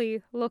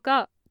really look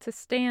up to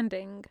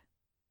standing.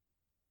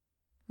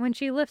 When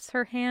she lifts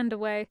her hand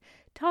away,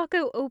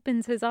 Taco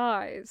opens his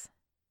eyes.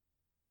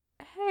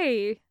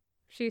 Hey,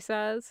 she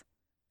says.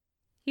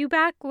 You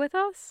back with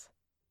us?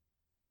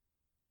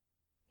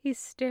 He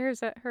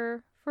stares at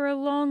her for a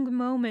long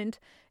moment,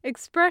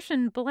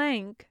 expression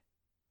blank.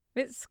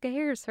 It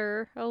scares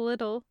her a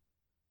little.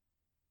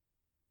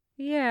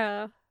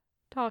 Yeah,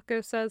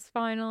 Taco says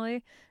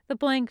finally, the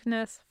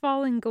blankness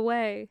falling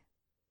away.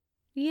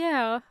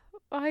 Yeah,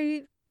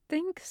 I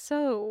think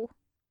so.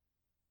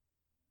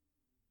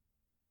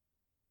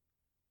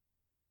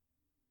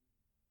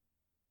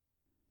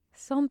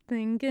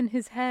 Something in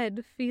his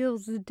head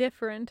feels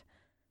different,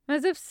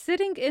 as if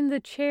sitting in the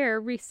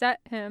chair reset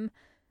him,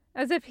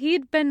 as if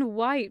he'd been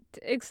wiped,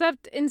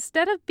 except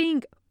instead of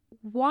being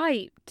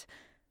wiped,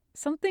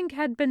 something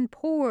had been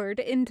poured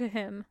into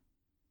him.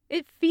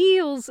 It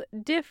feels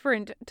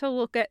different to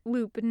look at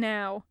Loop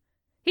now.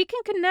 He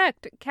can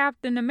connect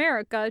Captain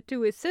America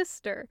to his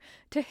sister,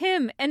 to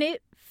him, and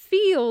it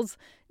feels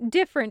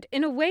different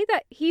in a way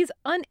that he's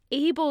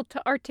unable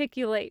to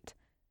articulate.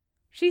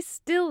 She's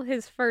still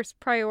his first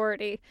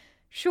priority,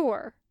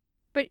 sure,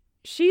 but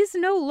she's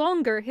no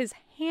longer his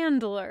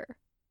handler.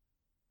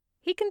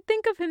 He can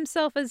think of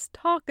himself as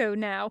Taco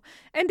now,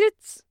 and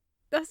it's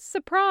a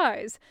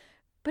surprise,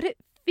 but it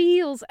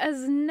feels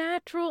as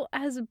natural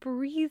as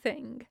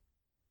breathing.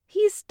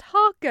 He's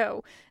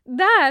Taco.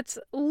 That's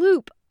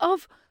Loop,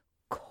 of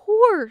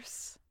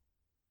course.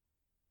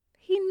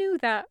 He knew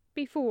that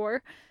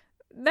before,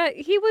 that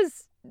he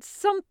was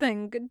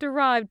something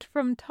derived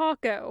from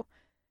Taco,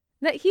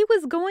 that he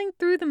was going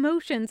through the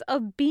motions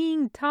of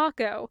being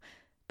Taco,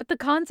 but the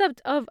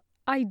concept of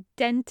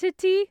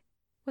identity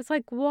was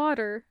like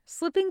water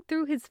slipping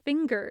through his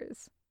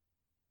fingers.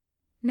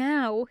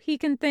 Now he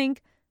can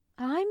think,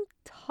 I'm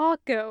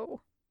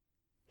Taco.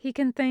 He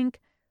can think,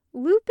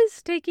 Loop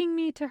is taking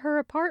me to her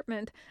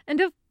apartment, and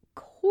of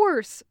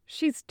course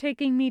she's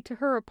taking me to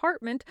her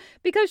apartment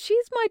because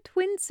she's my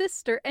twin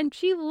sister and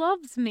she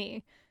loves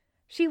me.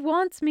 She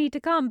wants me to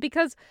come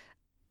because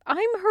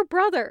I'm her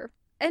brother,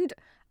 and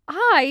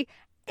I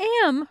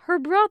am her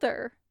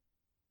brother.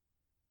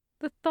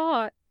 The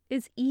thought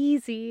is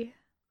easy.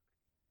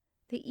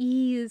 The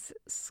ease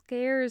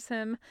scares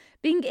him,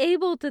 being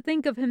able to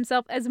think of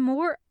himself as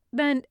more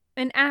than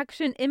an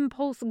action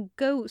impulse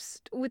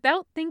ghost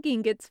without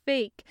thinking it's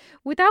fake,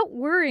 without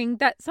worrying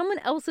that someone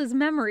else's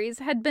memories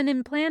had been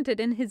implanted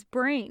in his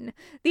brain,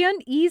 the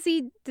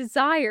uneasy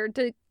desire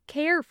to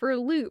care for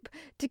Loop,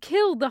 to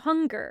kill the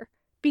hunger.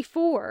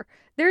 Before,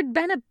 there'd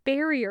been a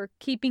barrier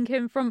keeping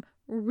him from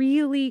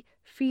really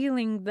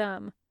feeling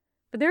them.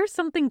 But there's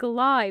something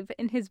alive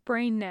in his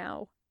brain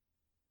now.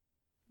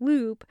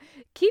 Loop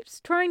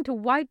keeps trying to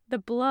wipe the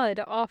blood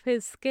off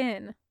his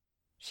skin.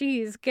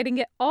 She's getting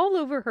it all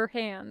over her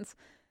hands.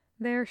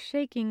 They're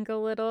shaking a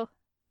little.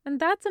 And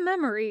that's a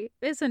memory,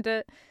 isn't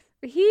it?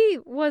 He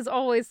was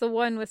always the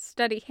one with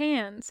steady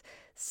hands,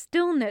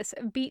 stillness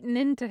beaten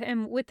into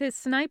him with his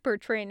sniper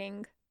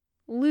training.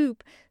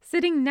 Loop,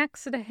 sitting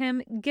next to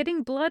him,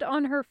 getting blood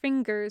on her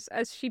fingers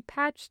as she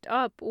patched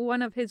up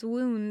one of his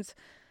wounds.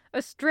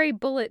 A stray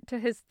bullet to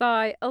his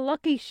thigh, a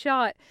lucky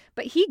shot,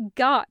 but he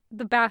got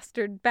the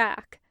bastard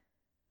back.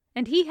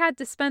 And he had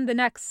to spend the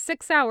next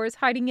 6 hours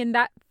hiding in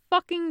that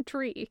fucking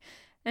tree.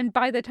 And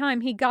by the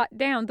time he got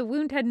down, the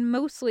wound had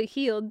mostly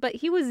healed, but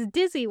he was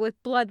dizzy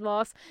with blood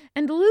loss,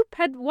 and Loop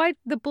had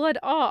wiped the blood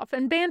off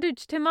and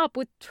bandaged him up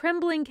with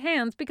trembling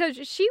hands because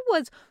she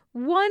was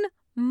 1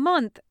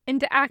 month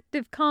into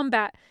active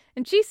combat,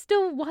 and she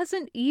still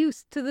wasn't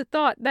used to the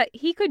thought that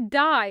he could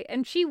die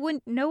and she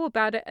wouldn't know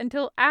about it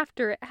until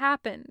after it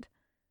happened.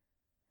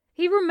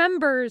 He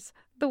remembers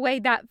the way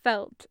that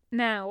felt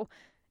now.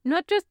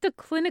 Not just a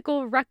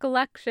clinical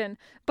recollection,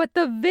 but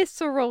the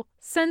visceral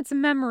sense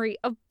memory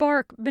of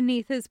bark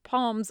beneath his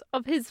palms,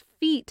 of his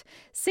feet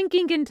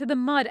sinking into the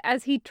mud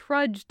as he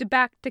trudged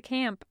back to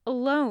camp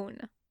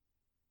alone.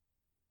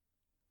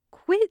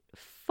 "Quit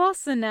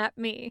fussing at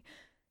me,"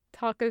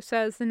 Taco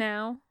says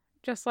now,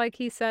 just like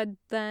he said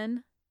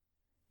then.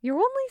 "You're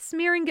only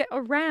smearing it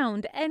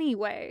around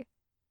anyway."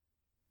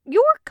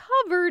 "You're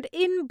covered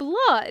in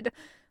blood,"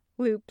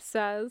 Loop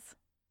says.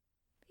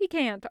 He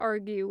can't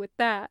argue with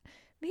that.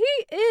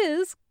 He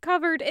is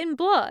covered in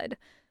blood.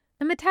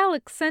 The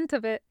metallic scent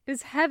of it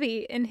is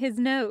heavy in his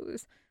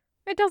nose.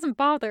 It doesn't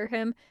bother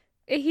him.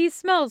 He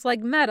smells like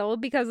metal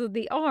because of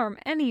the arm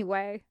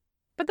anyway.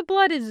 But the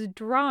blood is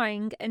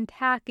drying and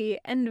tacky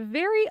and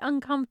very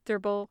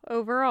uncomfortable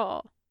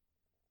overall.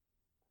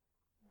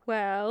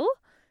 "Well,"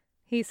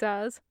 he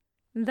says,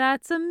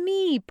 "that's a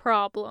me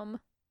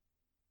problem."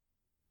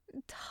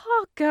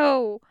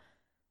 "Taco,"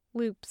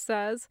 Loop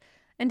says,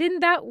 and in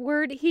that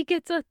word he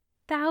gets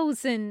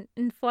 1,000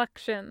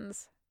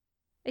 inflections.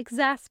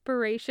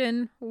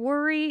 Exasperation,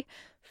 worry,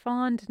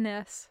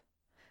 fondness.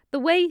 The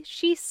way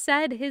she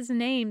said his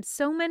name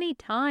so many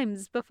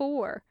times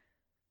before.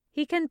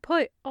 He can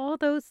put all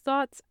those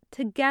thoughts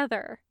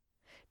together.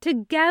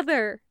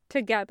 Together.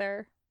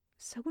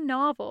 So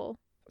novel.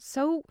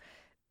 So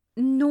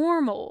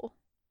normal.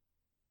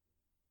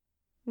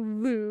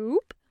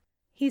 "Loop,"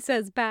 he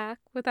says back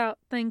without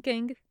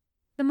thinking.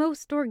 The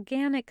most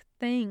organic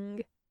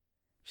thing.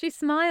 She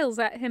smiles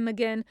at him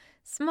again,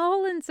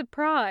 small and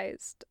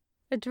surprised.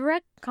 A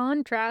direct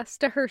contrast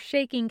to her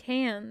shaking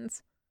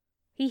hands.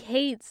 He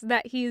hates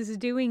that he's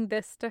doing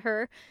this to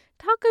her.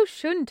 Taco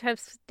shouldn't have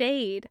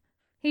stayed.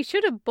 He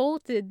should have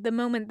bolted the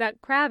moment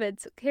that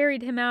Kravitz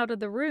carried him out of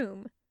the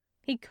room.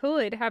 He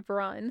could have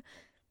run.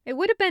 It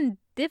would have been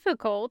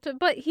difficult,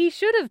 but he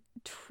should have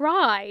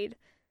tried.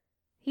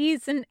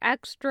 He's an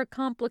extra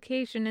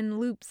complication in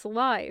Loop's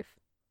life.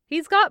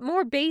 He's got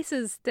more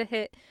bases to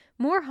hit,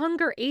 more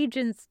hunger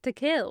agents to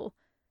kill.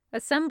 A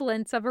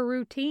semblance of a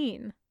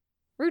routine.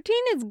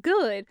 Routine is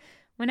good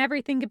when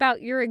everything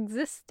about your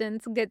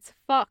existence gets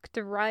fucked,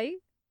 right?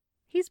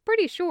 He's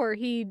pretty sure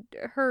he'd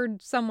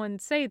heard someone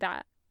say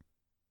that.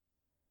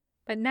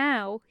 But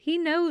now he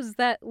knows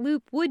that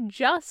Loop would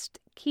just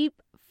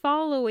keep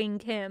following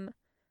him.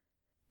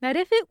 That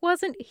if it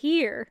wasn't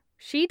here,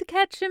 she'd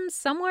catch him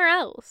somewhere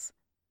else.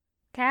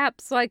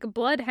 Cap's like a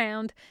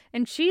bloodhound,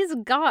 and she's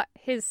got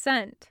his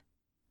scent.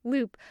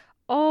 Loop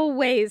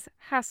always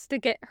has to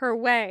get her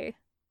way.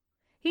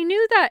 He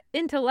knew that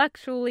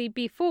intellectually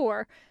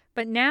before,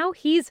 but now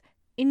he's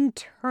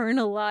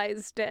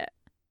internalized it.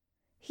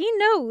 He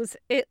knows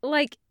it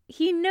like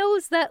he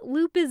knows that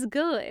Loop is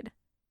good.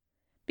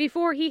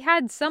 Before he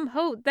had some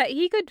hope that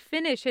he could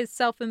finish his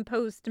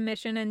self-imposed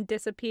mission and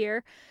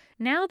disappear.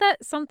 Now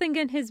that something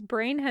in his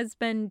brain has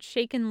been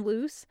shaken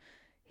loose,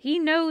 he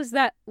knows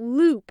that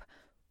Loop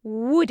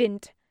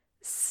wouldn't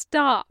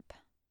stop.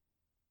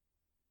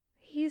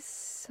 He's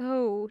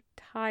so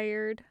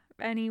tired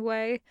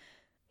anyway.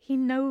 He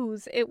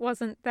knows it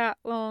wasn't that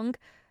long,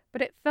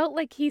 but it felt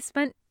like he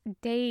spent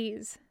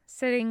days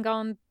sitting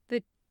on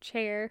the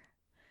chair,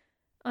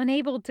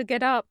 unable to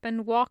get up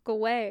and walk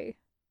away.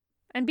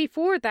 And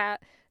before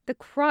that, the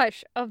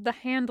crush of the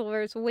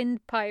handler's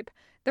windpipe,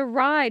 the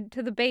ride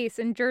to the base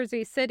in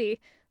Jersey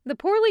City, the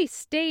poorly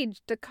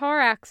staged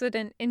car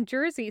accident in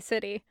Jersey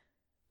City,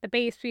 the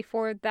base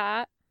before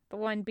that, the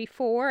one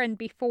before and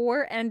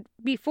before and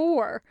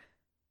before.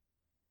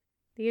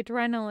 The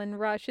adrenaline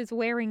rush is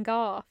wearing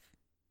off.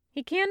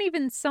 He can't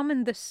even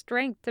summon the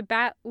strength to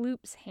bat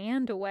Loop's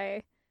hand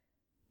away.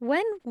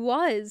 When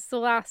was the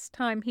last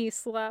time he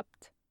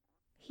slept?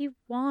 He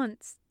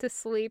wants to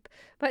sleep,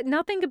 but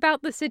nothing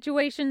about the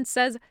situation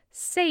says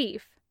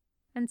safe.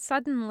 And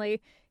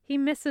suddenly, he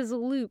misses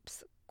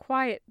Loop's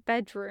quiet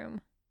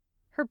bedroom.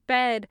 Her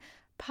bed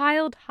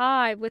piled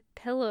high with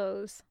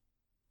pillows.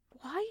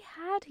 Why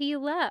had he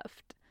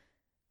left?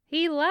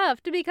 He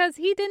left because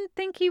he didn't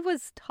think he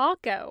was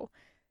Taco.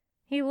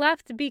 He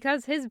left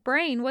because his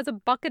brain was a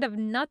bucket of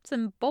nuts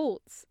and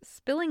bolts,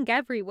 spilling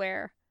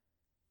everywhere.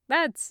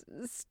 That's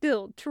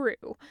still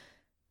true,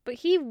 but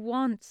he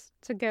wants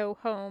to go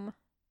home.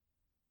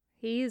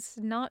 He's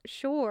not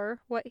sure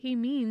what he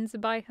means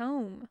by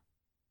home.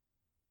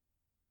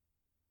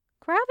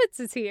 Kravitz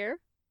is here,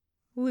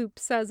 Loop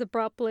says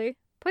abruptly,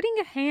 putting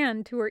a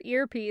hand to her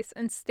earpiece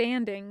and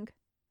standing.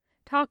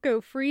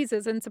 Taco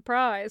freezes in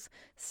surprise.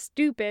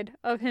 Stupid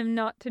of him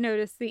not to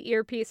notice the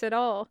earpiece at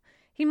all.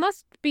 He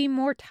must be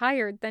more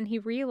tired than he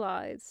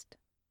realized.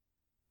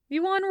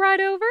 You want to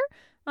ride over?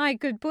 I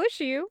could push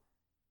you.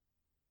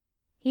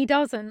 He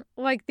doesn't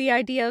like the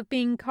idea of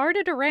being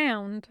carted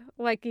around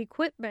like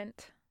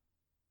equipment.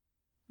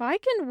 I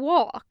can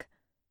walk.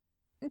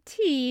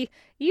 T,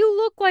 you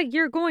look like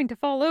you're going to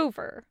fall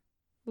over,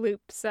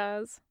 Loop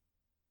says.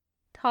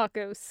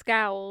 Taco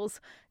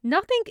scowls.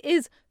 Nothing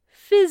is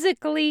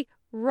physically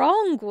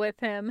wrong with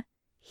him.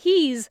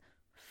 He's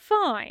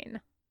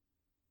fine.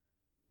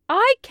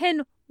 I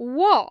can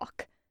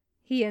walk,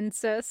 he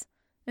insists,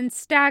 and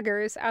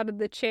staggers out of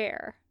the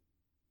chair.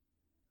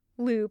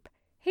 Loop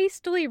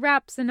hastily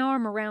wraps an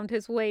arm around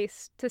his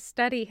waist to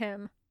steady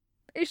him.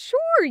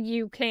 Sure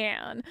you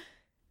can,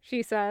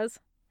 she says.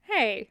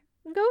 Hey,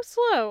 go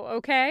slow,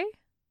 okay?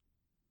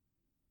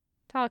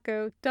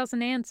 Taco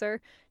doesn't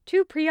answer,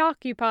 too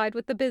preoccupied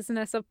with the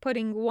business of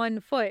putting one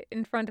foot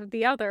in front of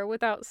the other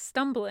without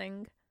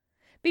stumbling.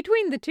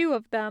 Between the two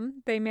of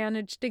them, they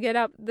manage to get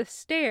up the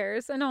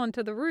stairs and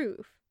onto the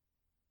roof.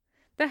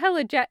 The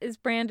helijet is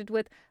branded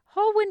with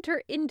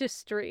Hallwinter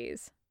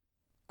Industries.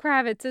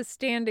 Kravitz is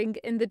standing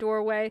in the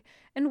doorway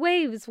and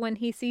waves when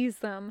he sees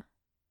them.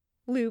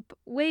 Loop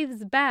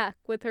waves back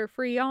with her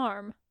free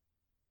arm.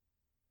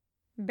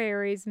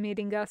 Barry's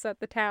meeting us at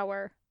the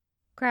tower,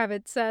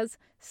 Kravitz says,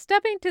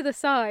 stepping to the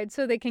side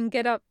so they can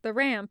get up the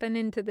ramp and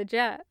into the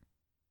jet.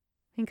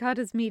 He cut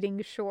his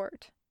meeting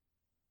short.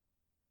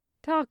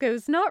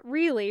 Taco's not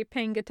really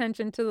paying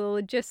attention to the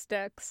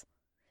logistics.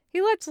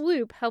 He lets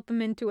Loop help him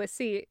into a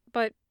seat,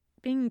 but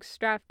being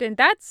strapped in,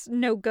 that's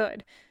no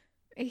good.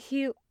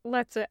 He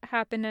lets it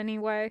happen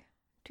anyway,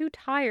 too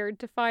tired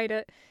to fight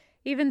it,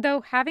 even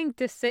though having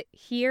to sit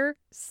here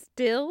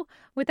still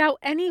without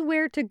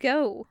anywhere to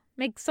go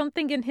makes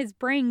something in his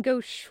brain go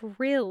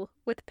shrill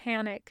with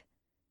panic.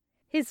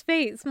 His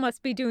face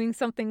must be doing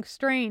something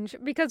strange,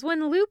 because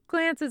when Loop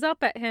glances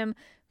up at him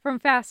from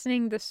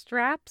fastening the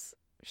straps,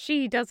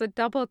 she does a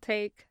double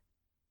take.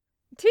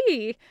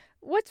 T,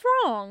 what's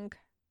wrong?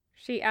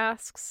 She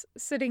asks,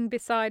 sitting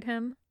beside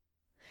him.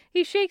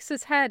 He shakes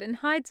his head and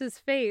hides his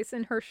face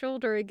in her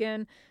shoulder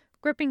again,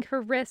 gripping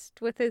her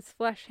wrist with his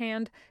flesh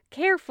hand,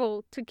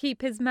 careful to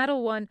keep his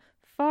metal one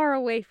far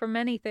away from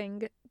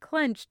anything,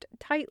 clenched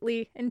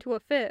tightly into a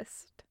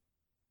fist.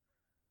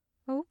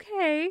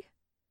 Okay,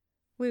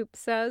 Loop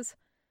says.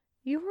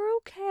 You're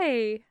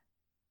okay.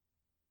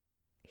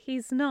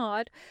 He's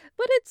not,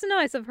 but it's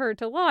nice of her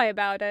to lie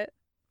about it.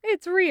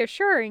 It's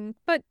reassuring,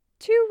 but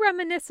too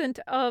reminiscent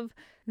of,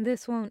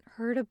 this won't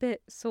hurt a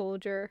bit,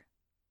 soldier.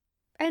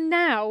 And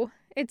now,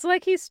 it's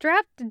like he's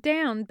strapped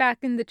down back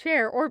in the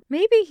chair, or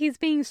maybe he's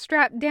being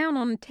strapped down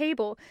on a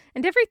table,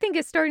 and everything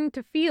is starting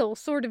to feel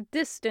sort of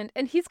distant,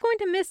 and he's going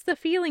to miss the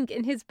feeling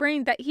in his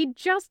brain that he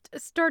just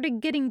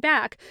started getting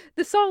back,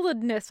 the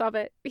solidness of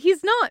it.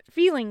 He's not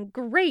feeling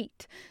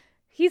great.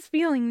 He's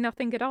feeling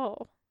nothing at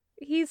all.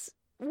 He's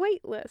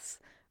weightless.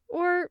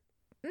 Or,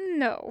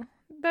 no,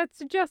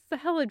 that's just the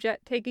helijet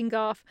taking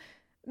off.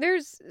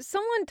 There's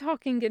someone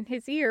talking in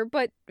his ear,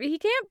 but he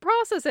can't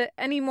process it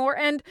anymore,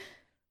 and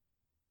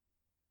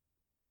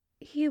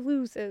he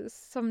loses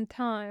some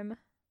time.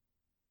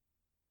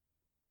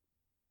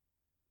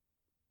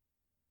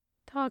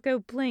 Taco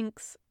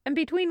blinks, and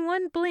between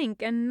one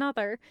blink and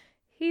another,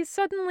 he's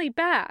suddenly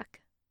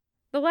back.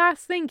 The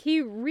last thing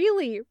he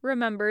really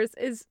remembers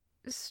is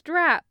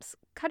straps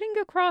cutting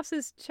across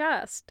his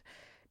chest,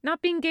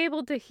 not being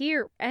able to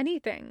hear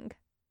anything.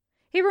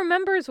 He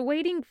remembers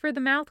waiting for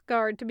the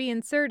mouthguard to be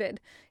inserted.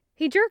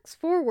 He jerks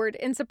forward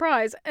in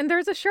surprise, and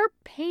there's a sharp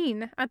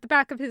pain at the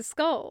back of his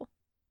skull.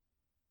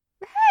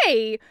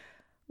 Hey,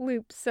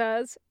 Loop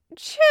says.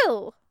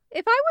 Chill.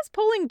 If I was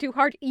pulling too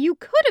hard, you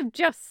could have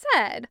just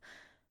said.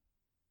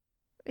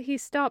 He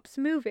stops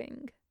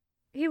moving.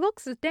 He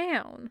looks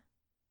down.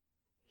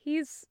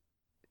 He's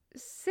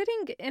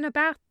sitting in a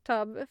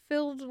bathtub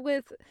filled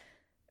with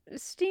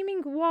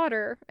steaming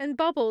water and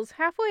bubbles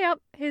halfway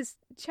up his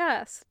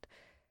chest.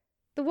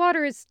 The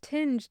water is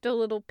tinged a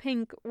little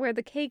pink where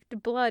the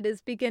caked blood is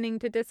beginning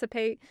to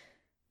dissipate.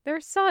 There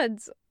are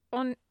suds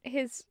on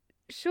his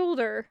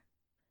shoulder.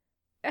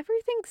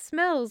 Everything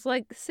smells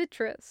like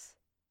citrus.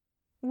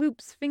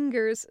 Loop's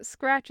fingers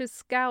scratch his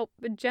scalp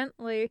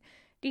gently,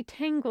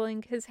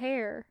 detangling his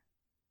hair.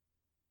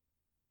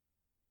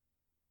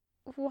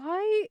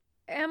 Why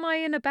am I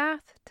in a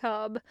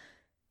bathtub?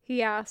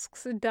 He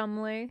asks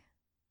dumbly.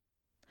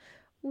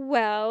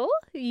 Well,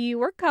 you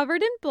were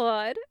covered in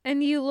blood,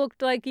 and you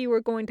looked like you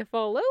were going to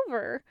fall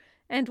over,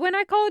 and when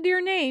I called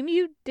your name,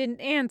 you didn't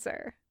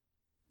answer,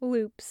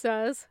 Loop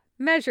says,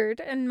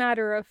 measured and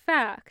matter of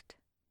fact.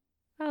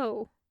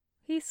 Oh,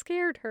 he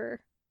scared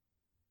her.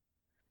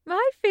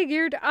 I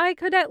figured I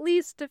could at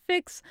least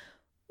fix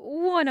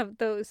one of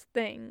those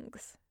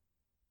things.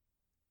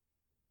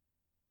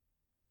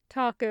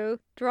 Taco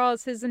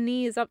draws his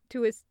knees up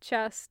to his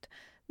chest.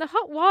 The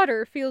hot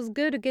water feels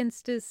good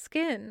against his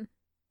skin.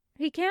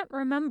 He can't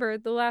remember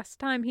the last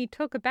time he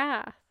took a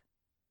bath.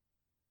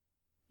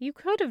 You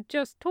could have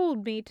just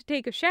told me to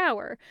take a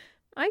shower.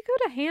 I could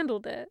have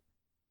handled it.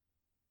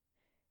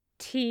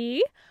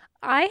 T,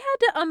 I had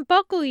to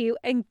unbuckle you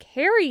and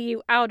carry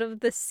you out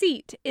of the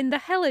seat in the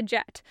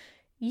helijet.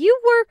 You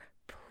were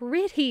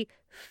pretty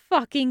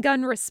fucking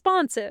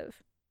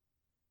unresponsive.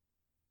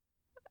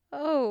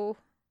 Oh,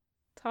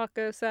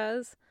 Taco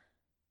says.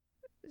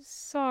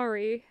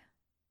 Sorry.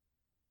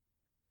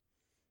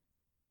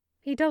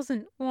 He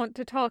doesn't want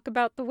to talk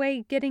about the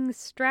way getting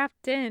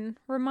strapped in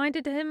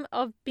reminded him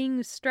of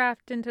being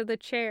strapped into the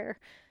chair.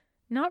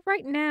 Not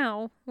right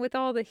now, with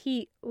all the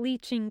heat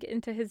leaching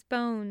into his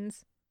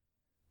bones.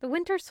 The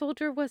Winter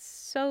Soldier was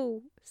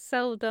so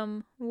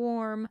seldom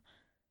warm.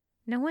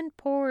 No one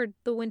poured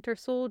the Winter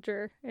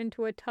Soldier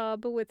into a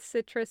tub with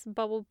citrus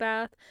bubble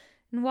bath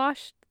and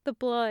washed the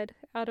blood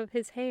out of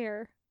his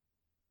hair.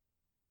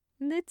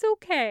 It's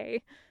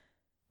okay,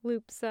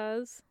 Loop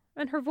says,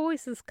 and her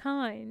voice is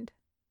kind.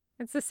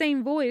 It's the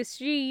same voice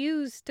she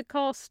used to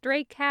call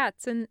stray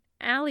cats in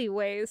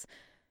alleyways.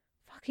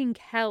 Fucking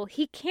hell,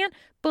 he can't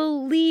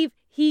believe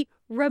he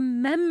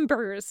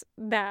remembers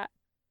that.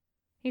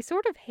 He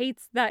sort of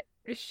hates that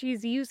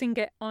she's using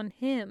it on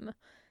him.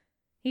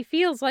 He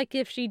feels like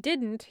if she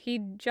didn't,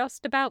 he'd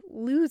just about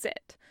lose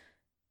it.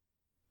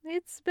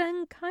 It's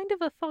been kind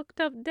of a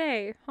fucked up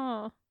day,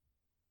 huh?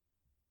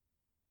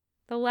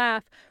 The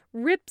laugh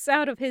rips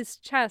out of his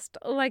chest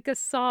like a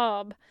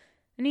sob,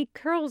 and he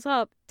curls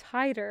up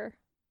tighter,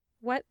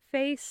 wet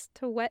face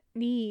to wet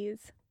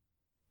knees.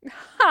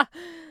 Ha!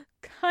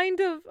 Kind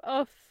of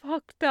a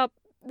fucked up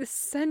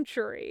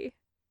century.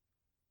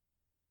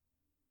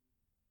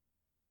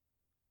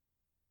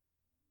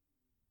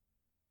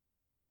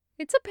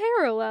 It's a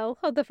parallel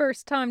of the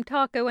first time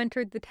Taco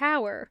entered the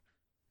tower,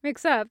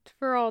 except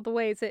for all the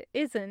ways it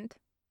isn't.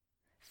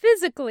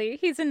 Physically,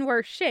 he's in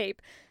worse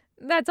shape.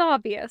 That's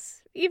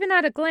obvious, even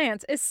at a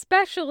glance,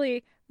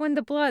 especially when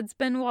the blood's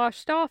been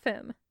washed off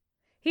him.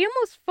 He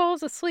almost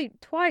falls asleep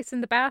twice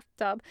in the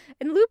bathtub,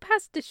 and Loop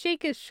has to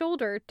shake his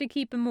shoulder to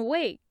keep him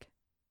awake.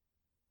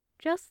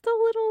 Just a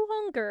little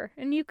longer,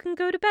 and you can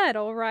go to bed,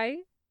 all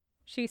right,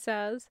 she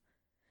says.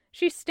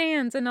 She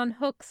stands and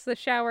unhooks the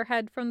shower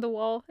head from the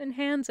wall and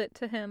hands it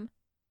to him.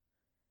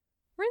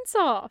 Rinse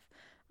off.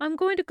 I'm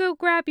going to go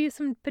grab you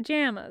some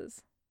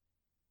pajamas.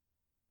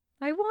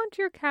 I want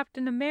your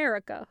Captain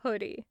America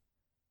hoodie,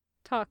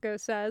 Taco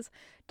says,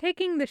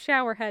 taking the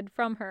shower head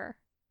from her.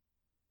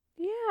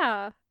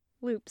 Yeah,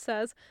 Loop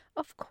says.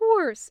 Of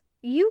course,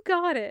 you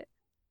got it.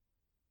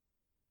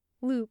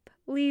 Loop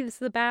leaves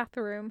the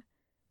bathroom.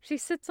 She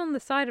sits on the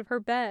side of her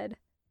bed.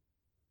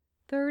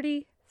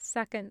 30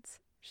 seconds,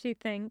 she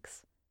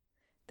thinks.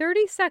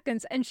 30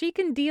 seconds and she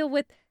can deal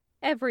with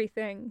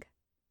everything.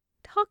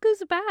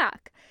 Taco's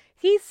back.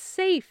 He's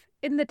safe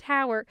in the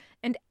tower,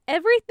 and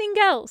everything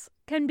else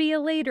can be a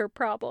later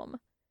problem.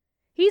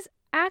 He's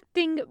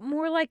acting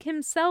more like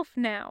himself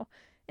now,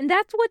 and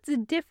that's what's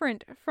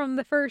different from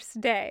the first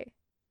day.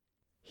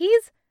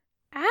 He's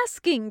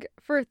asking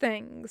for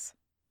things.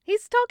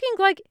 He's talking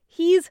like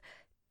he's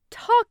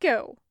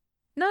Taco,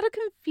 not a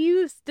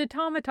confused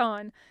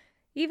automaton.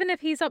 Even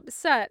if he's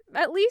upset,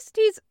 at least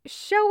he's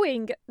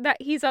showing that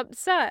he's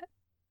upset.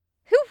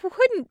 Who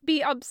wouldn't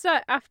be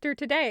upset after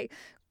today?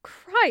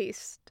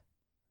 Christ!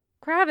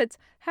 Kravitz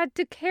had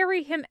to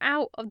carry him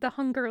out of the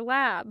hunger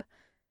lab.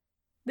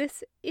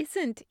 This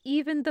isn't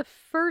even the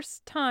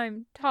first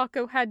time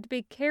Taco had to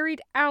be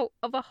carried out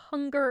of a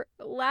hunger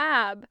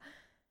lab.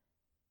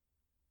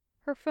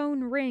 Her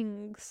phone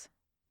rings.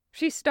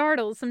 She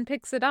startles and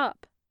picks it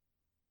up.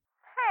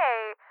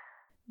 Hey,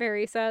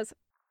 Barry says.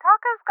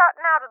 Taco's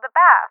gotten out of the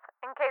bath,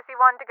 in case he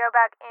wanted to go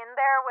back in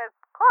there with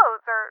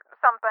clothes or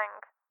something.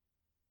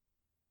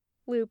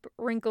 Loop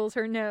wrinkles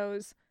her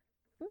nose.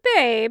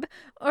 Babe,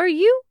 are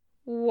you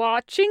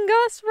watching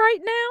us right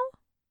now?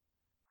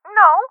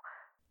 No.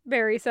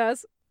 Barry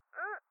says.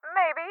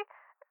 Maybe.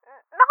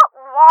 Not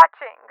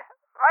watching.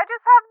 I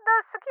just have the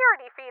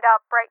security feed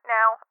up right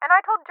now, and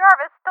I told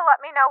Jarvis to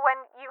let me know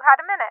when you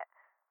had a minute.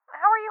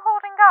 How are you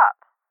holding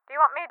up? Do you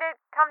want me to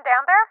come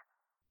down there?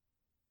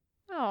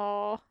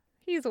 Aw,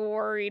 he's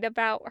worried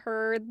about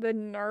her, the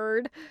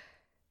nerd.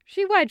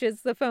 She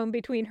wedges the phone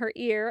between her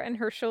ear and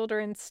her shoulder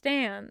and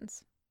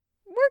stands.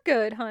 We're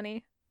good,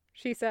 honey,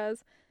 she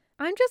says.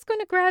 I'm just going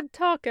to grab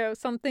Taco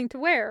something to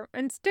wear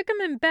and stick him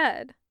in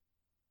bed.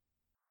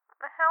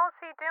 How's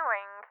he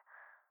doing?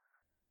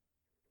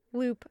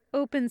 Loop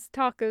opens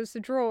Taco's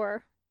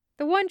drawer,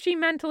 the one she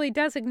mentally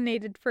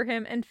designated for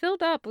him and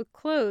filled up with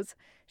clothes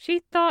she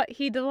thought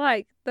he'd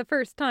like the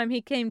first time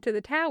he came to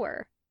the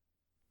tower.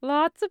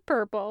 Lots of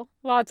purple,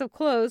 lots of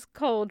clothes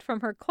culled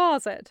from her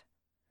closet.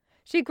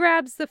 She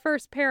grabs the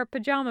first pair of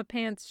pajama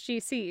pants she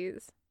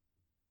sees.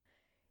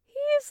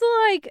 He's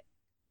like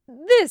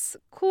this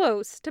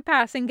close to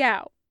passing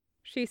out,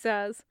 she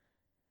says.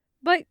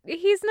 But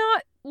he's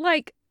not,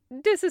 like,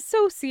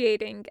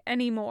 disassociating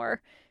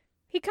anymore.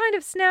 He kind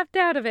of snapped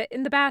out of it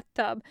in the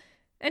bathtub.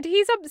 And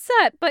he's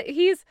upset, but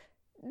he's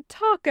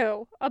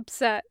taco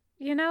upset,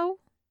 you know?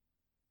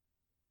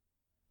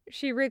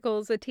 She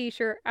wriggles a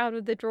t-shirt out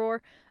of the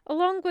drawer,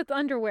 along with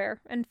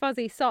underwear and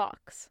fuzzy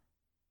socks.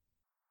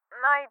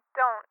 I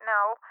don't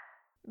know,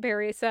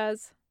 Barry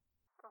says.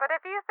 but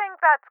if you think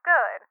that's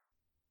good.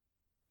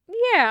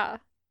 Yeah,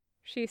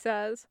 she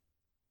says.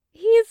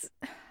 He's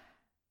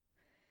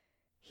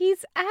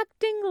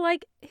acting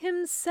like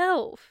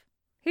himself.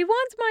 He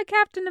wants my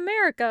Captain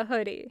America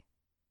hoodie.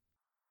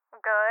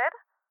 Good?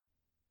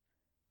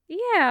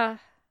 Yeah,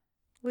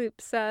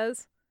 Loop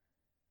says.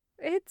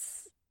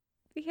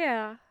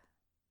 Yeah.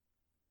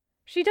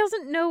 She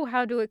doesn't know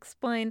how to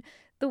explain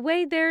the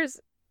way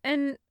there's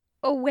an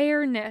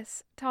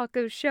awareness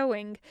Taco's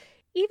showing,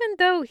 even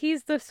though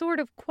he's the sort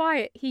of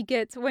quiet he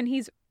gets when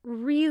he's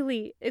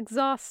really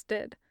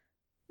exhausted.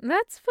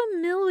 That's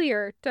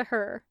familiar to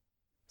her.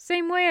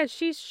 Same way as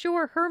she's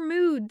sure her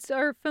moods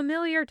are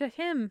familiar to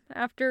him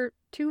after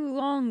too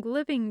long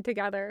living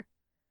together.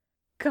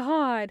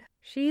 God,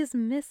 she's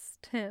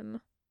missed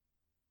him.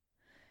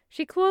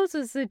 She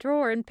closes the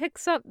drawer and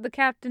picks up the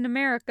Captain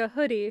America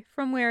hoodie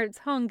from where it's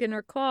hung in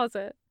her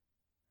closet.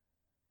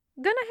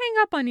 Gonna hang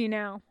up on you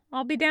now.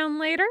 I'll be down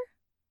later?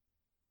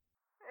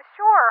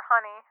 Sure,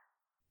 honey.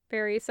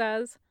 Barry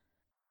says.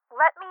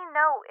 Let me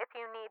know if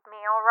you need me,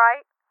 all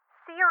right?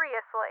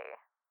 Seriously.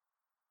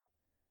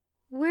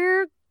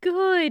 We're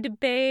good,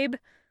 babe,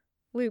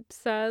 Loop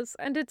says,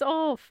 and it's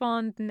all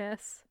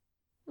fondness.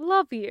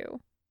 Love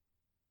you.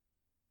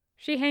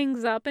 She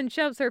hangs up and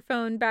shoves her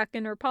phone back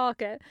in her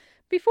pocket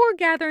before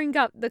gathering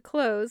up the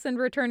clothes and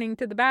returning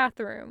to the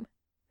bathroom.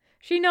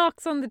 She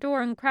knocks on the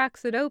door and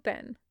cracks it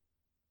open.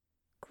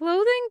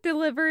 Clothing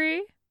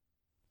delivery?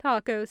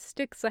 Taco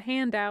sticks a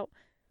hand out.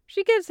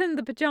 She gives him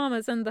the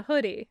pajamas and the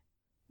hoodie.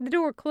 The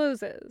door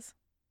closes.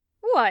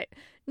 What?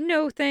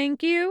 No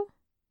thank you?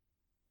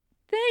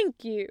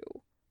 Thank you,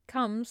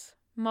 comes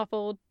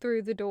muffled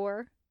through the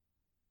door.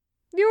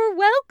 You're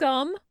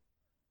welcome.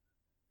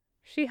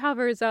 She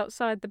hovers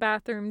outside the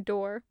bathroom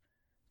door.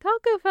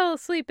 Taco fell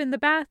asleep in the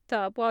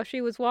bathtub while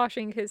she was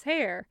washing his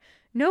hair.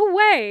 No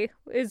way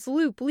is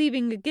Loop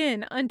leaving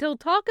again until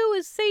Taco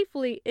is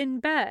safely in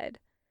bed.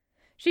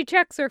 She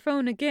checks her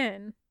phone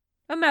again.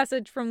 A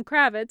message from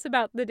Kravitz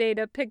about the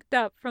data picked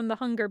up from the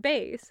Hunger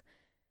base.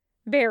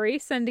 Barry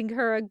sending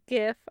her a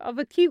gif of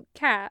a cute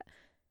cat.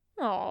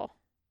 Aw.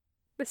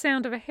 The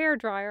sound of a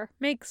hairdryer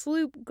makes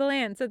Loop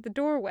glance at the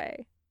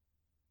doorway.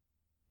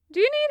 Do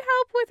you need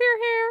help with your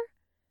hair?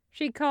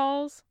 She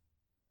calls.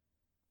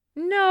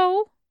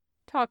 No,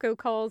 Taco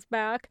calls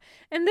back,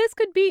 and this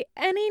could be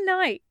any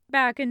night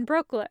back in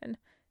Brooklyn,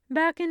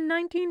 back in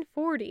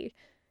 1940,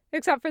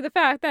 except for the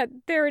fact that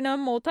they're in a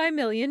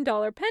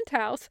multi-million-dollar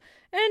penthouse,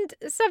 and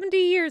 70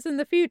 years in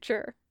the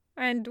future,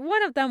 and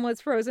one of them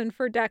was frozen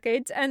for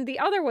decades, and the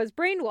other was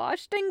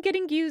brainwashed and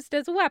getting used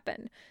as a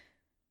weapon.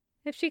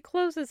 If she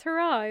closes her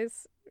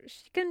eyes,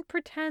 she can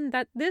pretend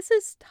that this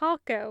is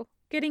Taco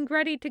getting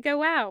ready to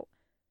go out,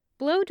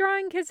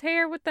 blow-drying his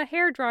hair with the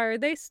hairdryer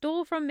they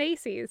stole from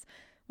Macy's,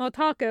 while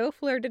Taco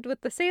flirted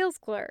with the sales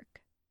clerk.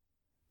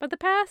 But the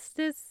past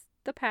is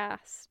the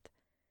past.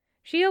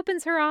 She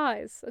opens her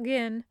eyes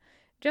again,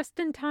 just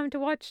in time to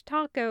watch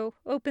Taco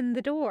open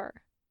the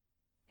door.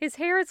 His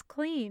hair is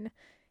clean.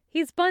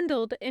 He's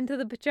bundled into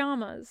the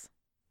pajamas.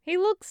 He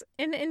looks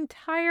an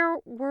entire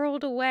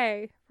world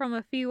away from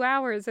a few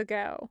hours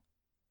ago.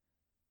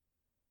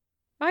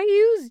 I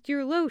used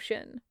your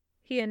lotion,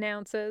 he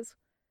announces.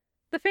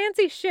 The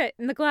fancy shit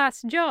in the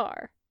glass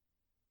jar.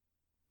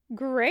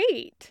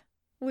 Great,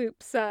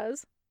 Loop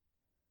says.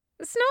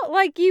 It's not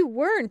like you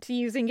weren't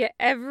using it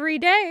every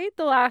day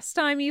the last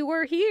time you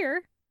were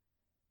here.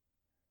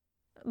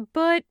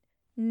 But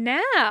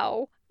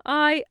now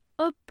I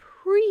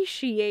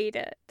appreciate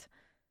it,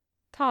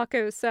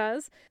 Taco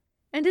says,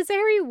 and his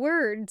airy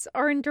words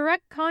are in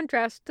direct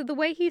contrast to the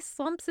way he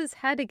slumps his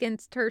head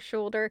against her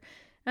shoulder,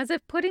 as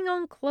if putting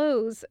on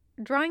clothes,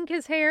 drying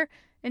his hair,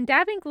 and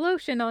dabbing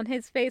lotion on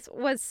his face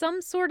was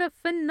some sort of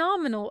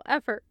phenomenal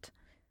effort.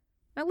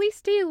 At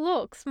least he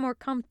looks more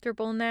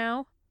comfortable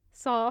now,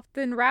 soft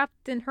and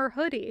wrapped in her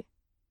hoodie.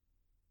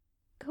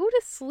 Go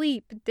to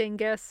sleep,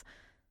 dingus,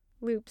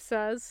 Loop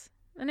says,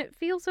 and it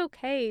feels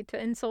okay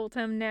to insult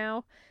him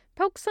now,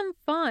 poke some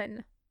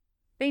fun.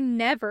 They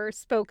never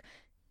spoke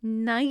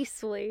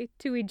nicely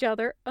to each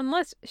other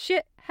unless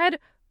shit had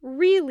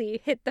really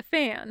hit the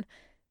fan,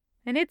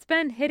 and it's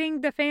been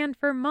hitting the fan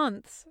for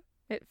months.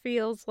 It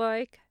feels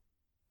like.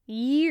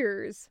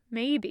 Years,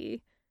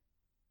 maybe.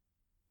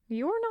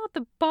 You're not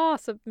the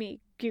boss of me,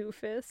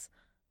 goofus,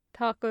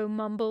 Taco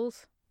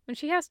mumbles, and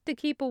she has to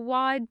keep a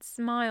wide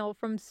smile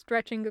from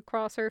stretching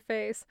across her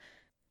face.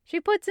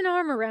 She puts an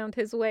arm around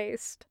his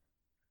waist.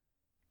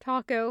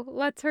 Taco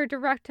lets her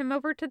direct him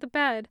over to the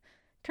bed,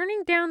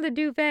 turning down the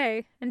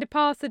duvet and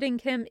depositing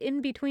him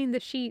in between the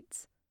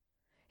sheets.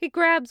 He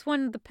grabs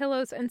one of the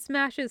pillows and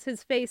smashes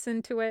his face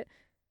into it.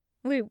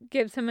 Loop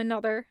gives him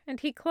another, and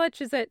he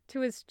clutches it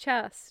to his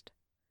chest.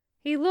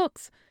 He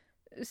looks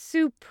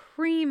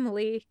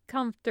supremely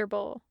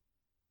comfortable.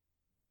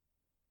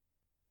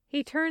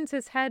 He turns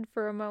his head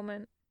for a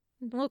moment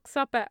and looks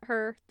up at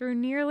her through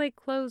nearly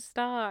closed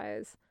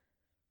eyes.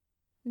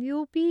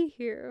 "You'll be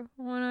here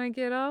when I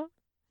get up?"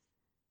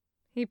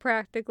 He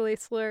practically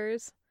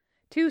slurs,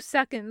 2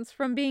 seconds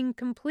from being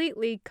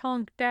completely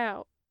conked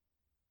out.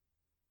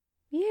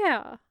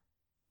 "Yeah,"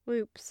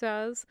 Loop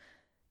says,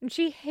 and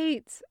she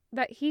hates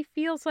that he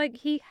feels like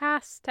he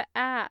has to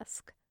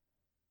ask.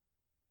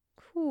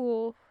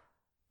 "Cool,"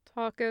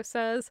 Taco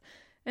says,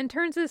 and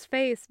turns his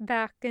face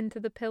back into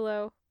the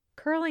pillow,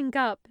 curling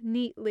up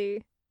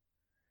neatly.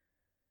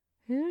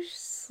 "You should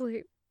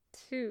sleep,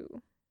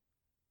 too."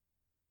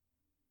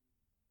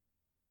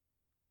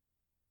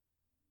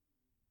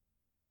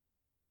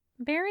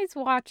 Barry's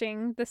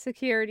watching the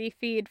security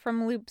feed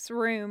from Loop's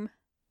room,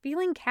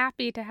 feeling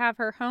happy to have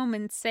her home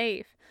and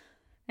safe,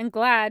 and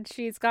glad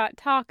she's got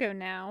Taco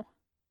now.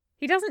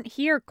 He doesn't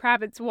hear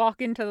Kravitz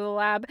walk into the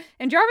lab,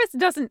 and Jarvis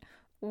doesn't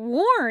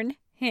warn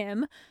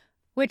him,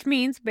 which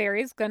means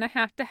Barry's gonna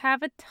have to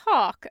have a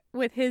talk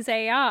with his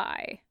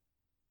AI.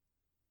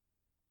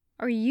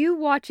 "Are you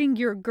watching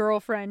your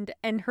girlfriend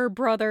and her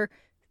brother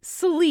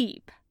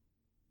sleep?"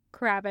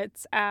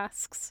 Kravitz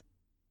asks.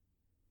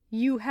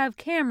 "You have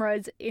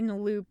cameras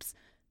in Loop's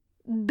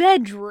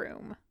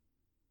bedroom."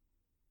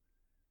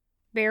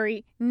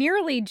 Barry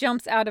nearly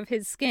jumps out of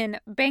his skin,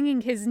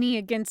 banging his knee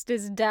against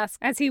his desk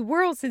as he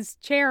whirls his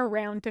chair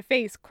around to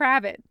face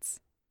Kravitz.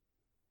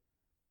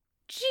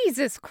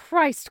 "Jesus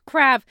Christ,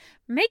 Krav!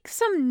 Make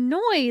some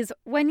noise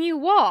when you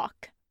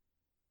walk!"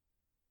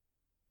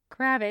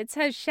 Kravitz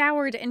has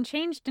showered and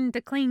changed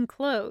into clean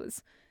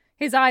clothes.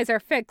 His eyes are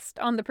fixed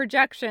on the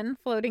projection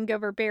floating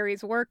over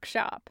Barry's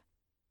workshop.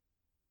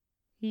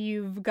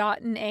 "You've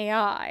got an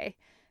AI.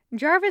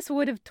 Jarvis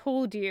would have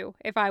told you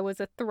if I was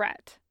a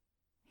threat,"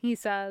 he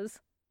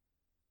says.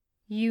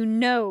 "You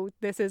know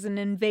this is an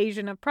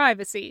invasion of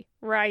privacy,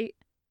 right?"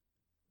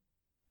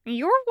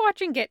 "You're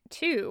watching it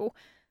too,"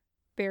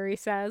 Barry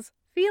says,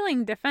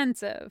 feeling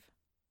defensive.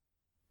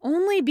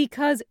 "Only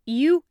because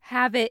you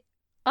have it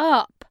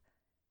up,"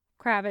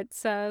 Kravitz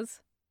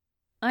says.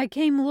 "I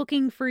came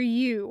looking for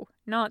you,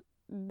 not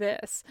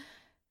this.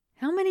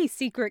 How many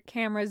secret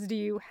cameras do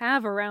you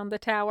have around the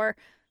tower?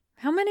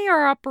 How many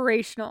are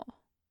operational?"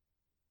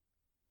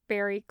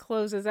 Barry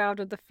closes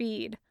out of the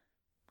feed.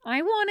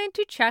 "I wanted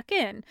to check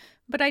in,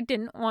 but I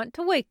didn't want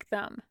to wake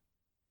them.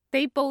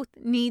 They both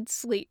need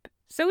sleep.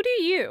 So do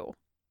you."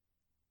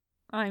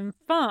 "I'm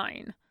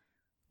fine,"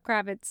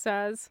 Kravitz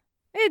says.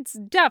 It's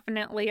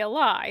definitely a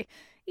lie,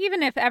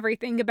 even if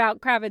everything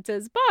about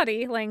Kravitz's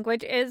body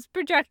language is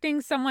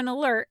projecting someone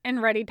alert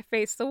and ready to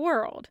face the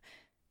world.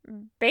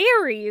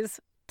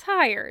 Barry's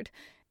tired,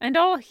 and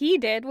all he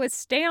did was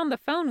stay on the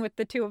phone with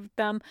the two of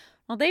them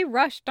while they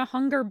rushed to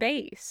Hunger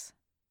Base.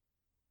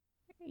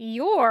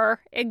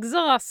 "You're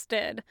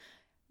exhausted,"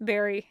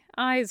 Barry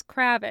eyes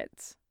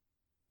Kravitz.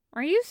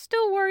 "Are you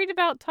still worried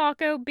about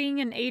Taco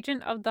being an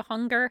agent of the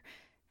Hunger?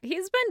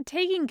 He's been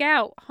taking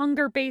out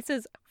Hunger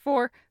Bases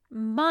for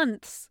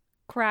months,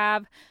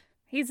 Krav.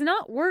 He's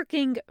not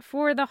working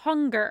for the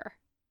Hunger."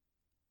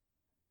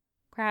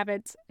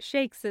 Kravitz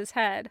shakes his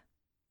head.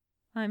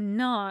 "I'm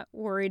not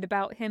worried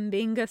about him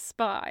being a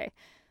spy.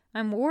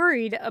 I'm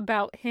worried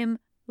about him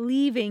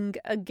leaving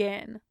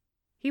again.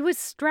 He was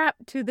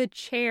strapped to the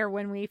chair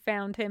when we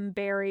found him,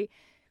 Barry.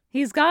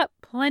 He's got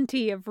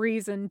plenty of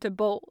reason to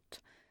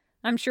bolt.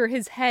 I'm sure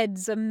his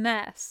head's a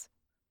mess.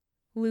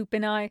 Loop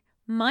and I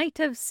might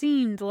have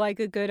seemed like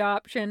a good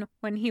option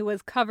when he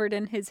was covered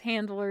in his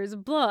handler's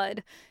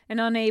blood and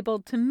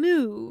unable to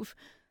move,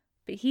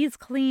 but he's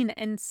clean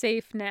and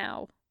safe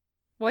now.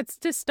 What's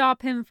to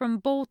stop him from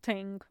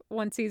bolting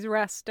once he's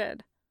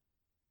rested?"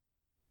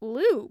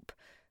 "Loop,"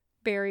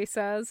 Barry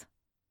says.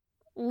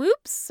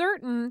 "Loop's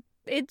certain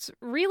it's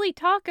really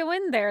Taco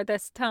in there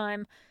this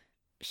time.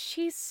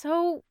 She's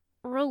so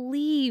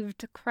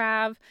relieved,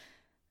 Krav.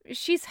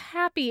 She's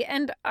happy,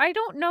 and I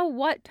don't know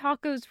what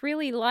Taco's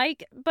really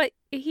like, but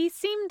he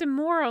seemed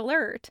more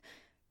alert.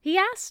 He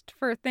asked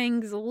for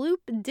things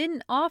Loop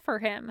didn't offer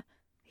him.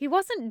 He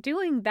wasn't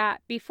doing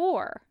that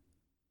before."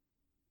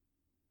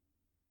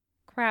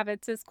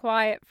 Kravitz is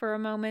quiet for a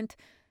moment.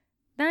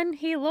 Then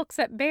he looks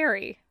at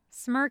Barry,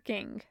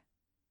 smirking.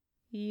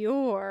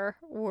 "You're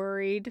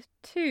worried,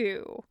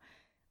 too.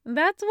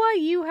 That's why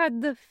you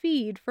had the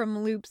feed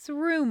from Loop's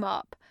room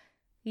up.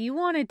 You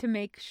wanted to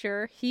make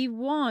sure he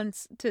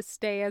wants to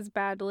stay as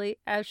badly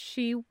as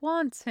she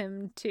wants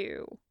him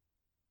to."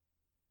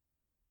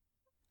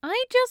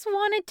 "I just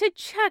wanted to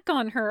check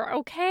on her,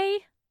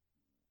 okay?"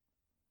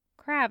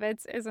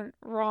 Kravitz isn't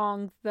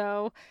wrong,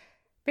 though.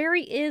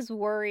 Barry is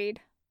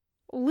worried.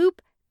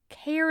 Loop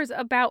cares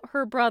about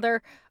her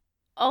brother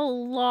a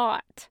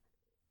lot.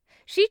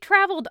 She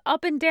traveled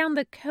up and down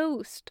the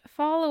coast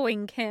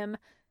following him,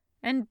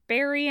 and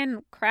Barry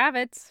and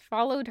Kravitz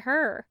followed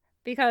her,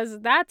 because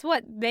that's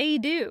what they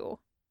do.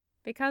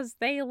 Because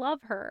they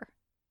love her.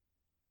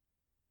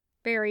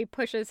 Barry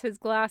pushes his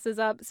glasses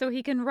up so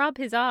he can rub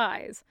his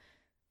eyes.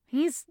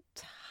 He's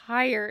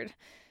tired,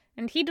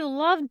 and he'd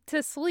love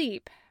to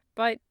sleep,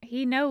 but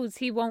he knows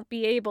he won't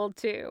be able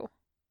to.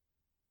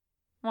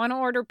 "Want to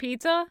order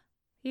pizza?"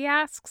 he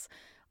asks,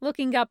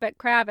 looking up at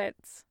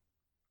Kravitz.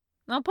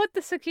 "I'll put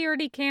the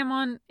security cam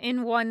on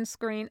in one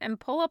screen and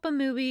pull up a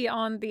movie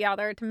on the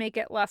other to make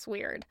it less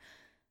weird."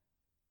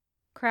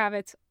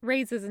 Kravitz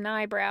raises an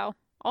eyebrow,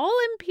 all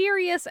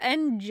imperious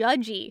and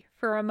judgy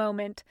for a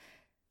moment,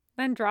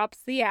 then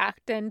drops the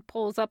act and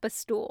pulls up a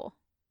stool.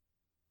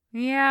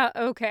 "Yeah,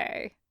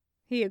 okay,"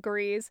 he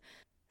agrees,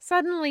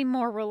 suddenly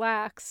more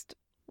relaxed,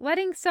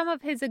 letting some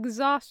of his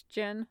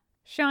exhaustion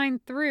shine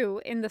through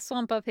in the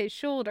slump of his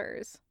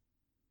shoulders.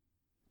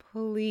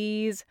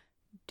 "Please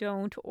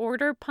don't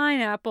order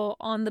pineapple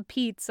on the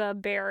pizza,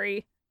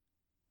 Barry."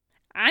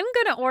 "I'm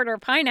gonna order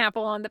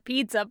pineapple on the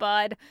pizza,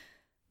 bud."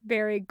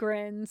 Barry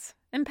grins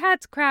and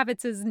pats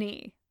Kravitz's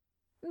knee.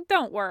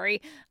 "Don't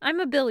worry, I'm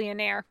a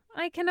billionaire.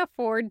 I can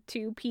afford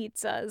 2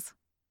 pizzas."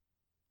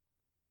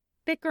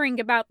 Bickering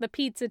about the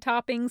pizza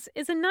toppings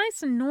is a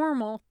nice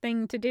normal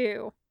thing to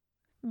do.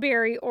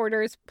 Barry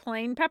orders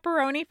plain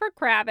pepperoni for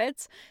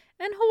Kravitz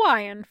and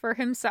Hawaiian for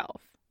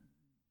himself.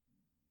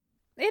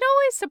 It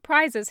always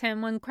surprises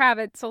him when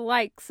Kravitz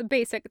likes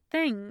basic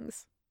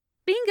things.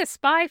 Being a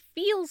spy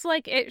feels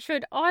like it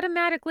should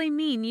automatically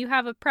mean you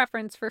have a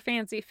preference for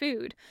fancy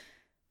food.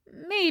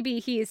 Maybe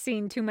he's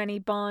seen too many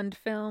Bond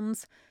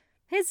films.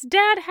 His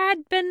dad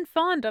had been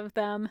fond of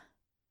them.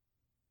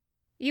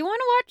 "You want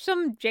to watch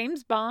some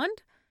James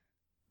Bond?"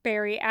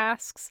 Barry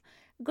asks,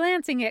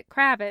 glancing at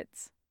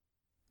Kravitz.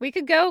 "We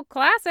could go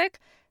classic,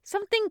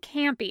 something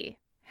campy.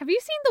 Have you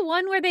seen the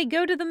one where they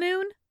go to the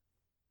moon?"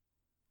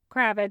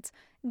 Kravitz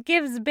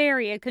gives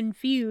Barry a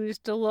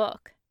confused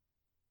look.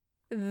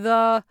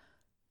 "The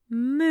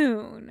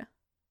moon."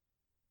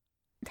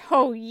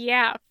 "Oh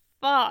yeah,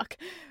 fuck.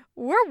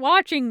 We're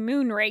watching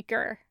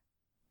Moonraker,"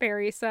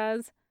 Barry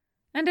says,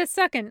 and a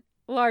second,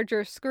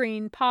 larger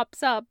screen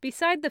pops up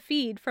beside the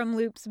feed from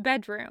Loop's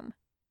bedroom.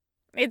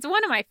 "It's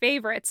one of my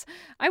favorites.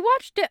 I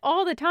watched it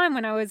all the time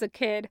when I was a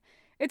kid.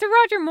 It's a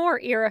Roger Moore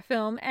era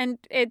film,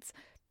 and it's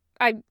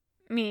bad,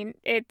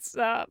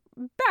 but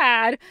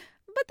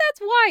that's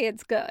why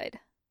it's good."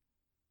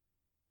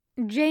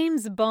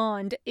 James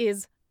Bond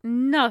is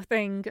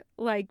nothing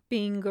like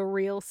being a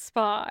real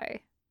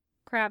spy,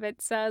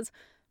 Kravitz says,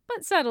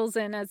 but settles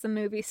in as the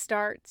movie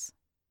starts.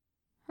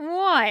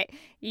 "What?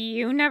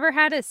 You never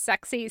had a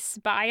sexy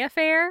spy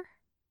affair?"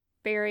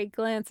 Barry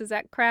glances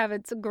at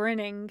Kravitz,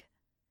 grinning.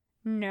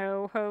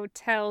 "No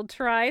hotel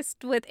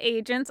tryst with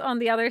agents on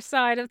the other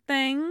side of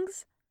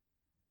things?"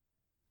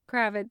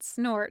 Kravitz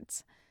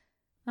snorts.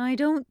 "I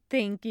don't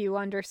think you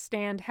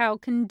understand how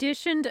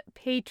conditioned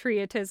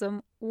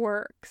patriotism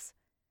works.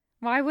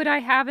 Why would I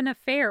have an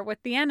affair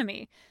with the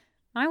enemy?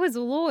 I was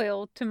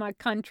loyal to my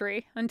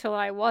country until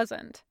I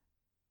wasn't."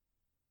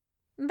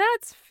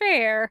 "That's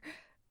fair,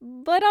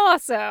 but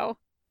also,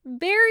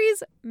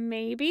 Barry's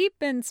maybe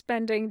been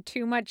spending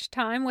too much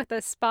time with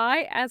a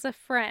spy as a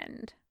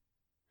friend."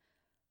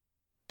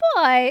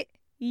 "But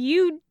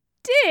you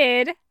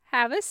did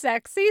have a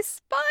sexy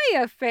spy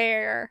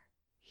affair,"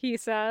 he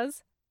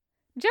says.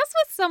 "Just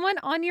with someone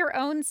on your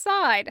own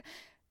side.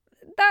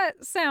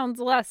 That sounds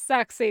less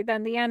sexy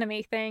than the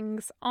enemy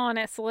things,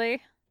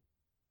 honestly."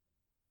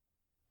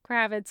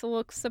 Kravitz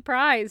looks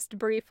surprised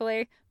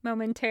briefly,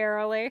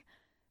 momentarily,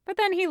 but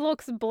then he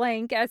looks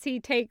blank as he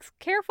takes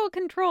careful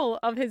control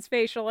of his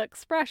facial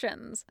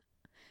expressions.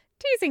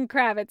 Teasing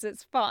Kravitz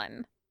is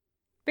fun.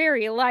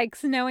 Barry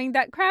likes knowing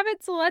that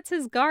Kravitz lets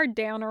his guard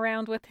down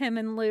around with him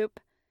and Loop.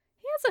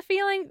 He has a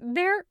feeling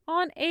they're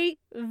on a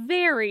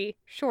very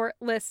short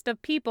list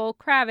of people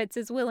Kravitz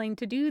is willing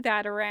to do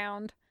that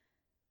around.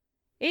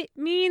 It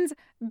means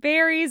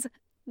Barry's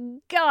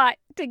got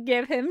to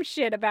give him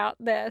shit about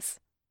this.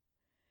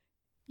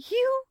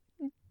 "You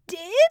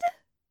did?"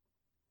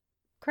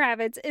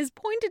 Kravitz is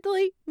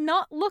pointedly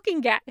not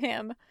looking at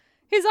him,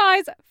 his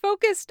eyes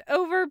focused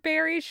over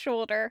Barry's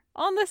shoulder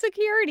on the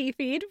security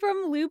feed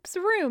from Loop's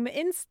room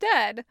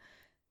instead.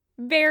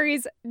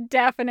 Barry's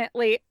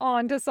definitely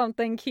onto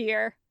something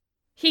here.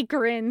 He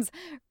grins,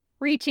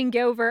 reaching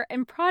over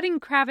and prodding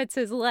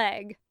Kravitz's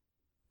leg.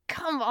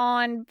 "Come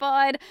on,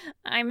 bud.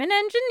 I'm an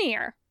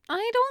engineer.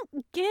 I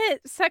don't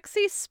get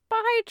sexy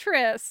spy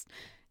trysts.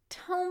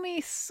 Tell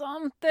me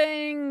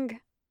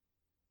something."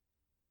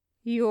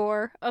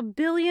 "You're a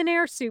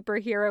billionaire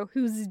superhero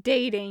who's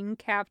dating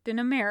Captain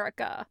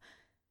America,"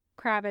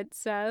 Kravitz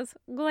says,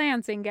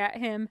 glancing at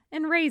him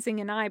and raising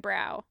an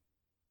eyebrow.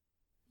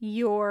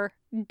 "You're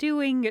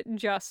doing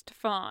just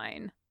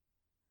fine."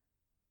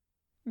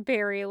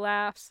 Barry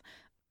laughs.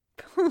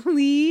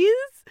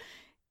 "Please?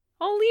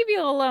 I'll leave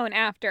you alone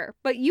after,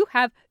 but you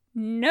have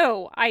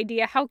no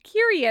idea how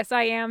curious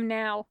I am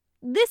now.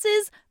 This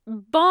is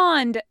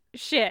Bond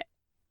shit."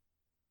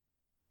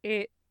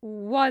 "It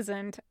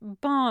wasn't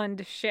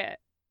Bond shit,"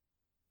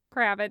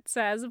 Kravitz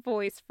says,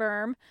 voice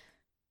firm.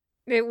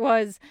 "It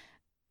was,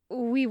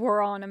 we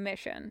were on a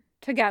mission.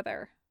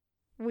 together.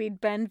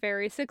 We'd been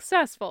very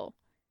successful.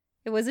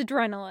 It was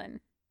adrenaline.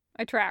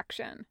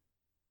 Attraction.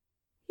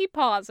 He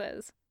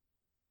pauses.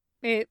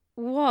 It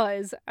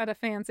was at a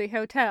fancy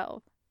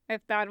hotel,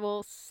 if that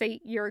will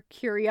sate your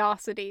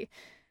curiosity.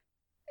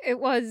 It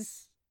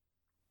was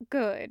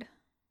good.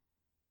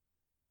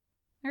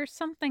 There's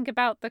something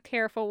about the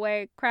careful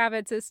way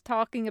Kravitz is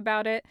talking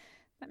about it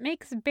that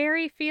makes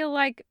Barry feel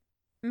like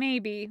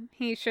maybe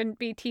he shouldn't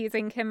be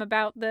teasing him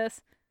about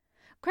this.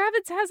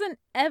 Kravitz hasn't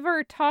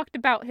ever talked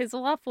about his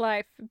love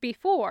life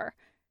before.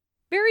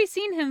 Barry's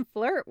seen him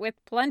flirt with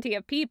plenty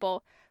of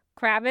people.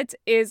 Kravitz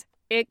is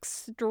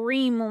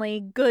extremely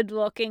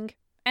good-looking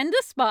and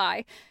a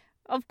spy.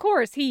 Of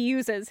course, he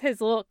uses his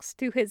looks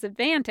to his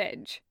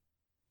advantage.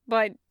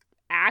 But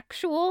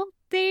actual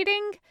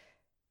dating?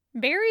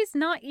 Barry's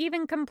not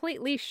even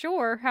completely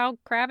sure how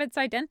Kravitz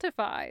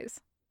identifies.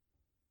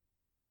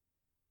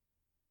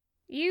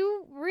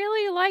 You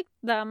really liked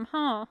them,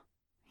 huh?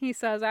 He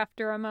says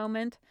after a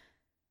moment.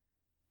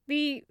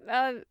 The,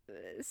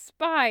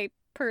 spy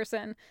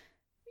person.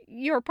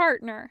 Your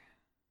partner.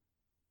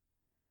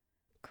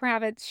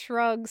 Kravitz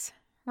shrugs,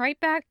 right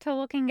back to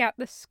looking at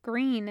the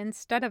screen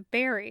instead of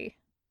Barry.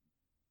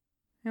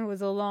 It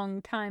was a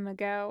long time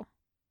ago,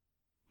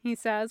 he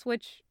says,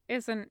 which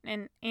isn't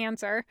an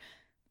answer.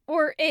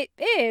 Or it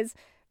is,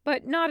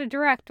 but not a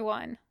direct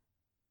one.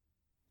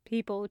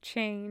 People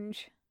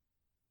change.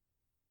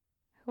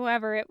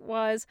 Whoever it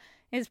was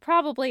is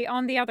probably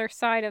on the other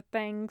side of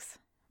things,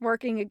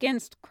 working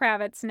against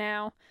Kravitz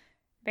now.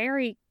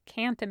 Barry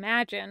can't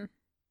imagine.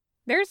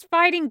 There's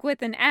fighting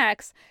with an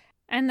X,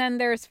 and then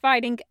there's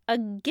fighting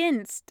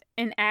against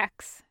an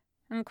X.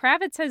 And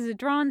Kravitz has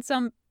drawn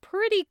some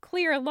pretty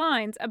clear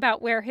lines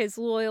about where his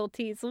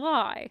loyalties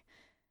lie.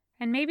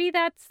 And maybe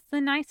that's the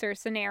nicer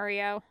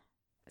scenario.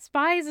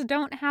 Spies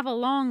don't have a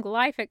long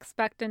life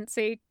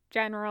expectancy,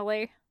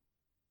 generally.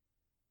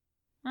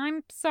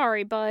 I'm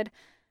sorry, bud,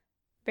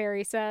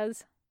 Barry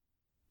says.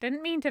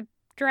 Didn't mean to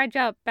dredge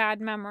up bad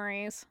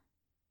memories.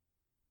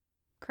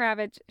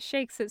 Kravitz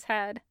shakes his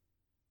head.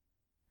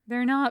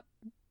 They're not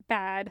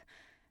bad.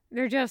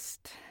 They're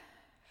just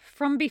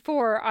from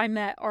before I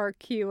met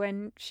RQ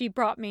and she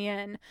brought me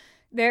in.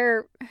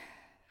 They're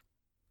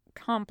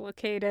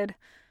complicated.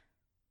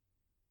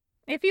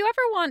 If you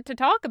ever want to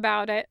talk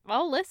about it,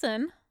 I'll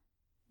listen,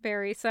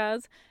 Barry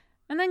says,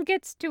 and then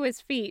gets to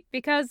his feet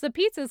because the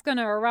pizza's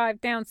gonna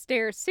arrive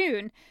downstairs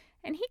soon,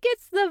 and he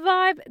gets the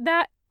vibe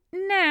that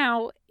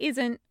now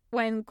isn't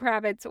when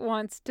Kravitz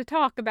wants to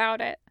talk about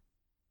it.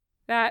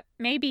 That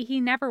maybe he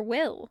never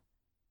will.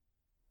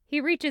 He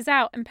reaches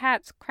out and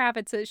pats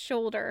Kravitz's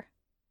shoulder.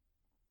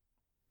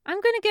 I'm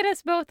gonna get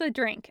us both a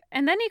drink,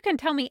 and then you can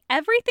tell me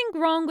everything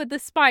wrong with the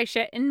spy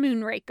shit in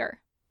Moonraker.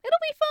 It'll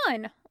be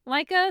fun,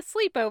 like a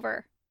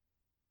sleepover.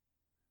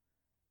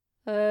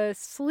 A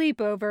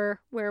sleepover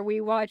where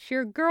we watch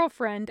your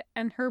girlfriend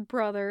and her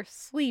brother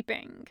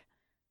sleeping,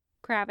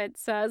 Kravitz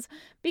says,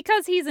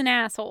 because he's an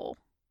asshole.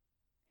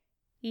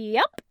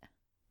 Yep,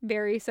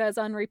 Barry says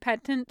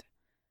unrepentant.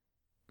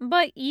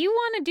 But you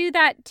want to do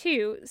that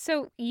too,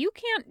 so you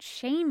can't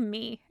shame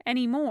me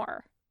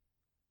anymore.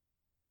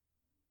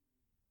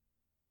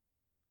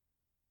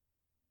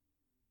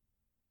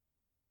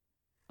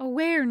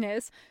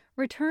 Awareness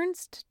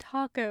returns to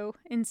Taco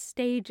in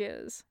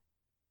stages.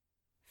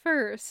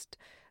 First,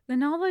 the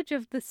knowledge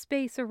of the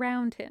space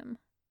around him.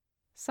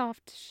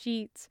 Soft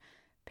sheets,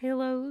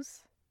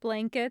 pillows,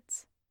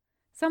 blankets,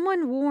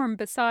 someone warm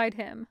beside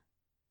him.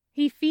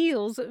 He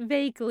feels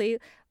vaguely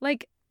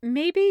like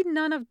maybe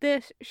none of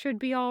this should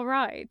be all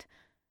right.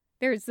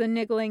 There's the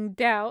niggling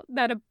doubt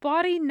that a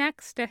body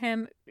next to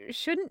him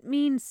shouldn't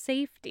mean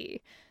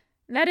safety.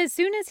 That as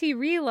soon as he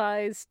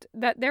realized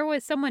that there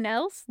was someone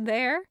else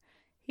there,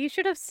 he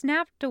should have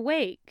snapped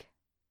awake.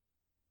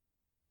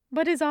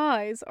 But his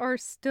eyes are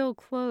still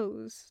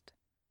closed,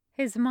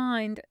 his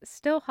mind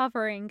still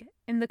hovering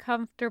in the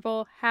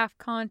comfortable,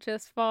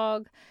 half-conscious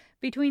fog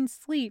between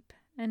sleep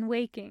and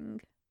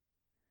waking.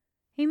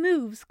 He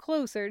moves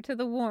closer to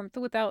the warmth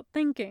without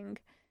thinking.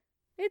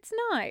 It's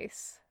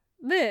nice.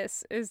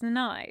 This is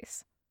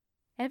nice.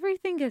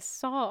 Everything is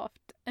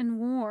soft and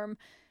warm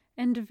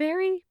and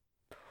very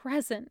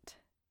present.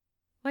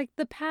 Like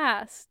the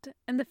past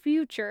and the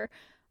future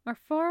are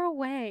far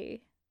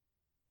away.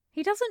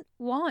 He doesn't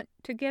want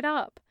to get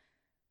up.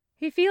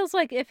 He feels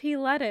like if he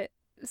let it,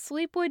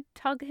 sleep would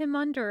tug him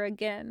under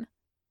again.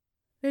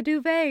 The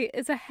duvet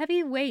is a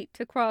heavy weight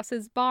to cross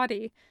his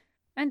body,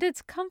 and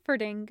it's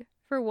comforting,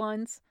 for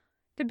once,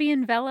 to be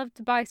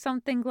enveloped by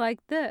something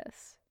like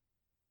this.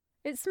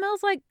 It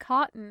smells like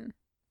cotton,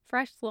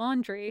 fresh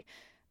laundry,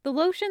 the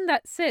lotion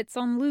that sits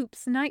on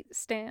Loop's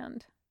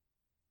nightstand.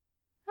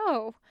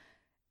 Oh,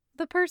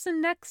 the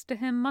person next to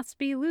him must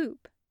be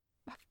Loop.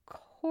 Of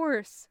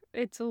course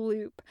it's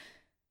Loop.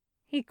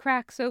 He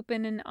cracks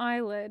open an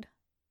eyelid.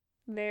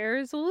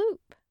 There's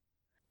Loop.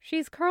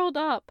 She's curled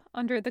up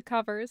under the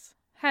covers,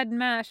 head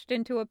mashed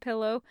into a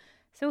pillow,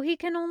 so he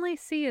can only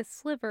see a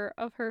sliver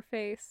of her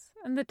face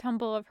and the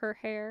tumble of her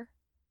hair.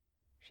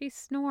 She's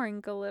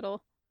snoring a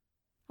little.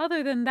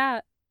 Other than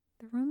that,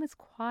 the room is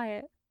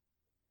quiet.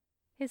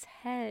 His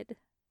head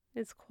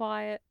is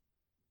quiet.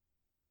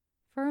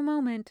 For a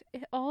moment,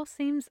 it all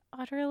seems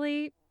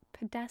utterly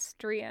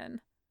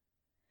pedestrian.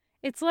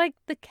 It's like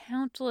the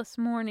countless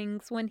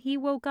mornings when he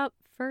woke up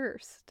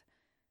first,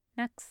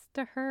 next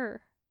to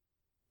her,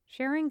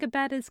 sharing a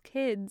bed as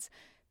kids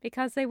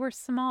because they were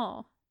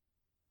small,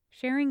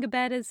 sharing a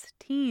bed as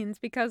teens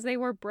because they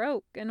were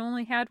broke and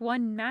only had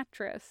one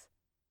mattress,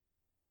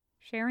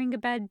 sharing a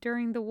bed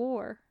during the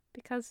war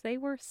because they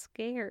were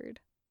scared.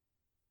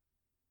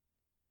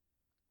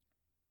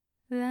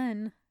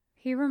 Then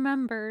he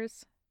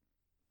remembers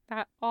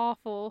that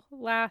awful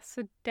last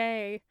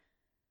day,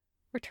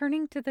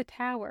 returning to the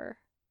tower.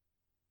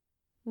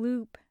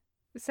 Loop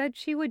said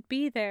she would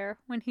be there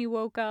when he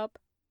woke up.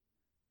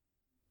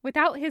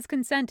 Without his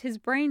consent, his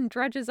brain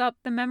dredges up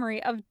the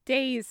memory of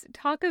days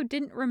Taco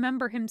didn't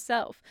remember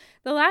himself.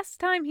 The last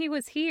time he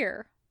was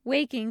here,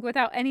 waking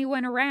without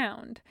anyone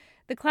around.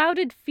 The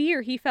clouded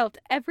fear he felt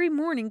every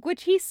morning,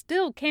 which he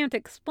still can't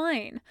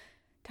explain.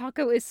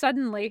 Taco is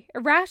suddenly,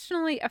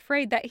 irrationally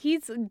afraid that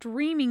he's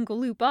dreaming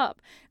Loop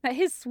up, that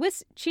his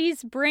Swiss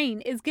cheese brain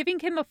is giving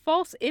him a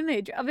false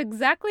image of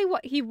exactly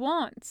what he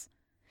wants.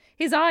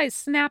 His eyes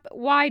snap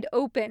wide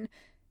open.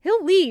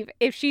 He'll leave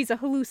if she's a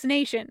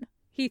hallucination,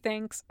 he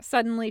thinks,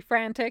 suddenly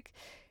frantic.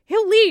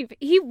 He'll leave.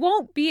 He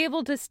won't be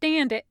able to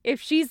stand it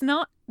if she's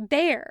not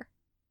there.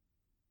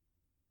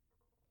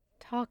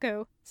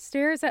 Taco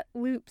stares at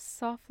Loop's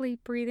softly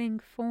breathing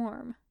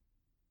form.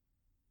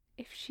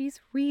 If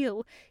she's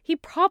real, he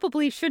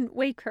probably shouldn't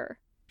wake her.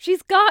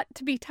 She's got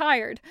to be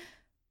tired.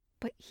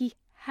 But he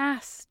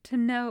has to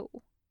know.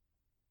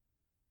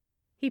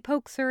 He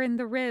pokes her in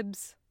the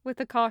ribs with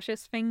a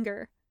cautious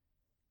finger.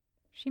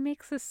 She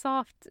makes a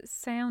soft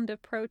sound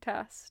of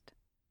protest.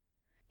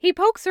 He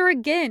pokes her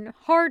again,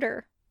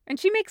 harder, and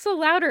she makes a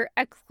louder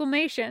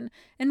exclamation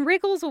and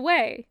wriggles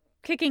away,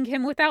 kicking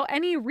him without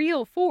any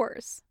real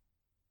force.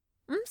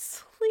 "I'm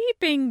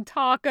sleeping,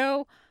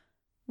 Taco,"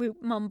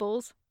 Loop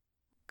mumbles.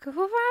 "Go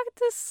back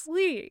to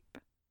sleep."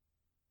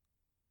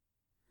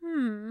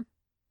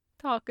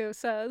 Taco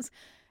says,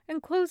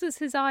 and closes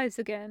his eyes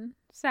again,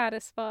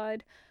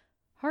 satisfied,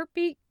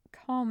 heartbeat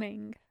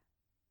calming.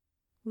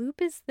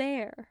 Loop is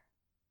there,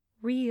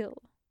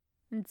 real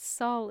and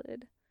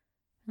solid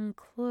and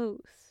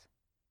close.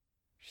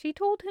 She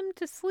told him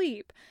to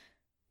sleep.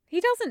 He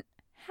doesn't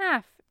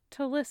have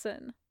to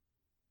listen,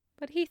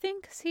 but he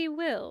thinks he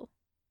will.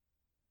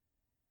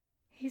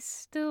 He's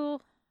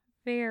still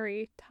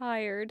very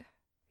tired,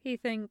 he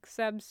thinks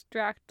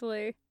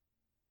abstractly.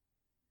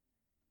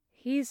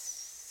 He's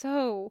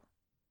so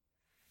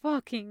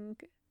fucking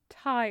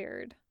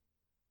tired.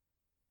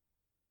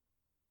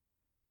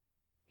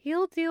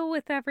 He'll deal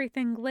with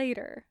everything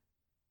later.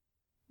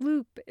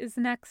 Loop is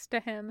next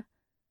to him.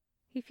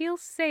 He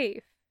feels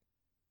safe.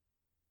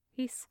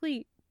 He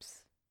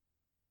sleeps.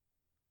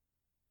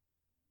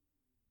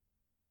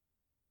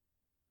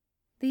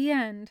 The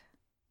end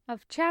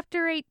of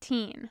Chapter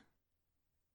 18.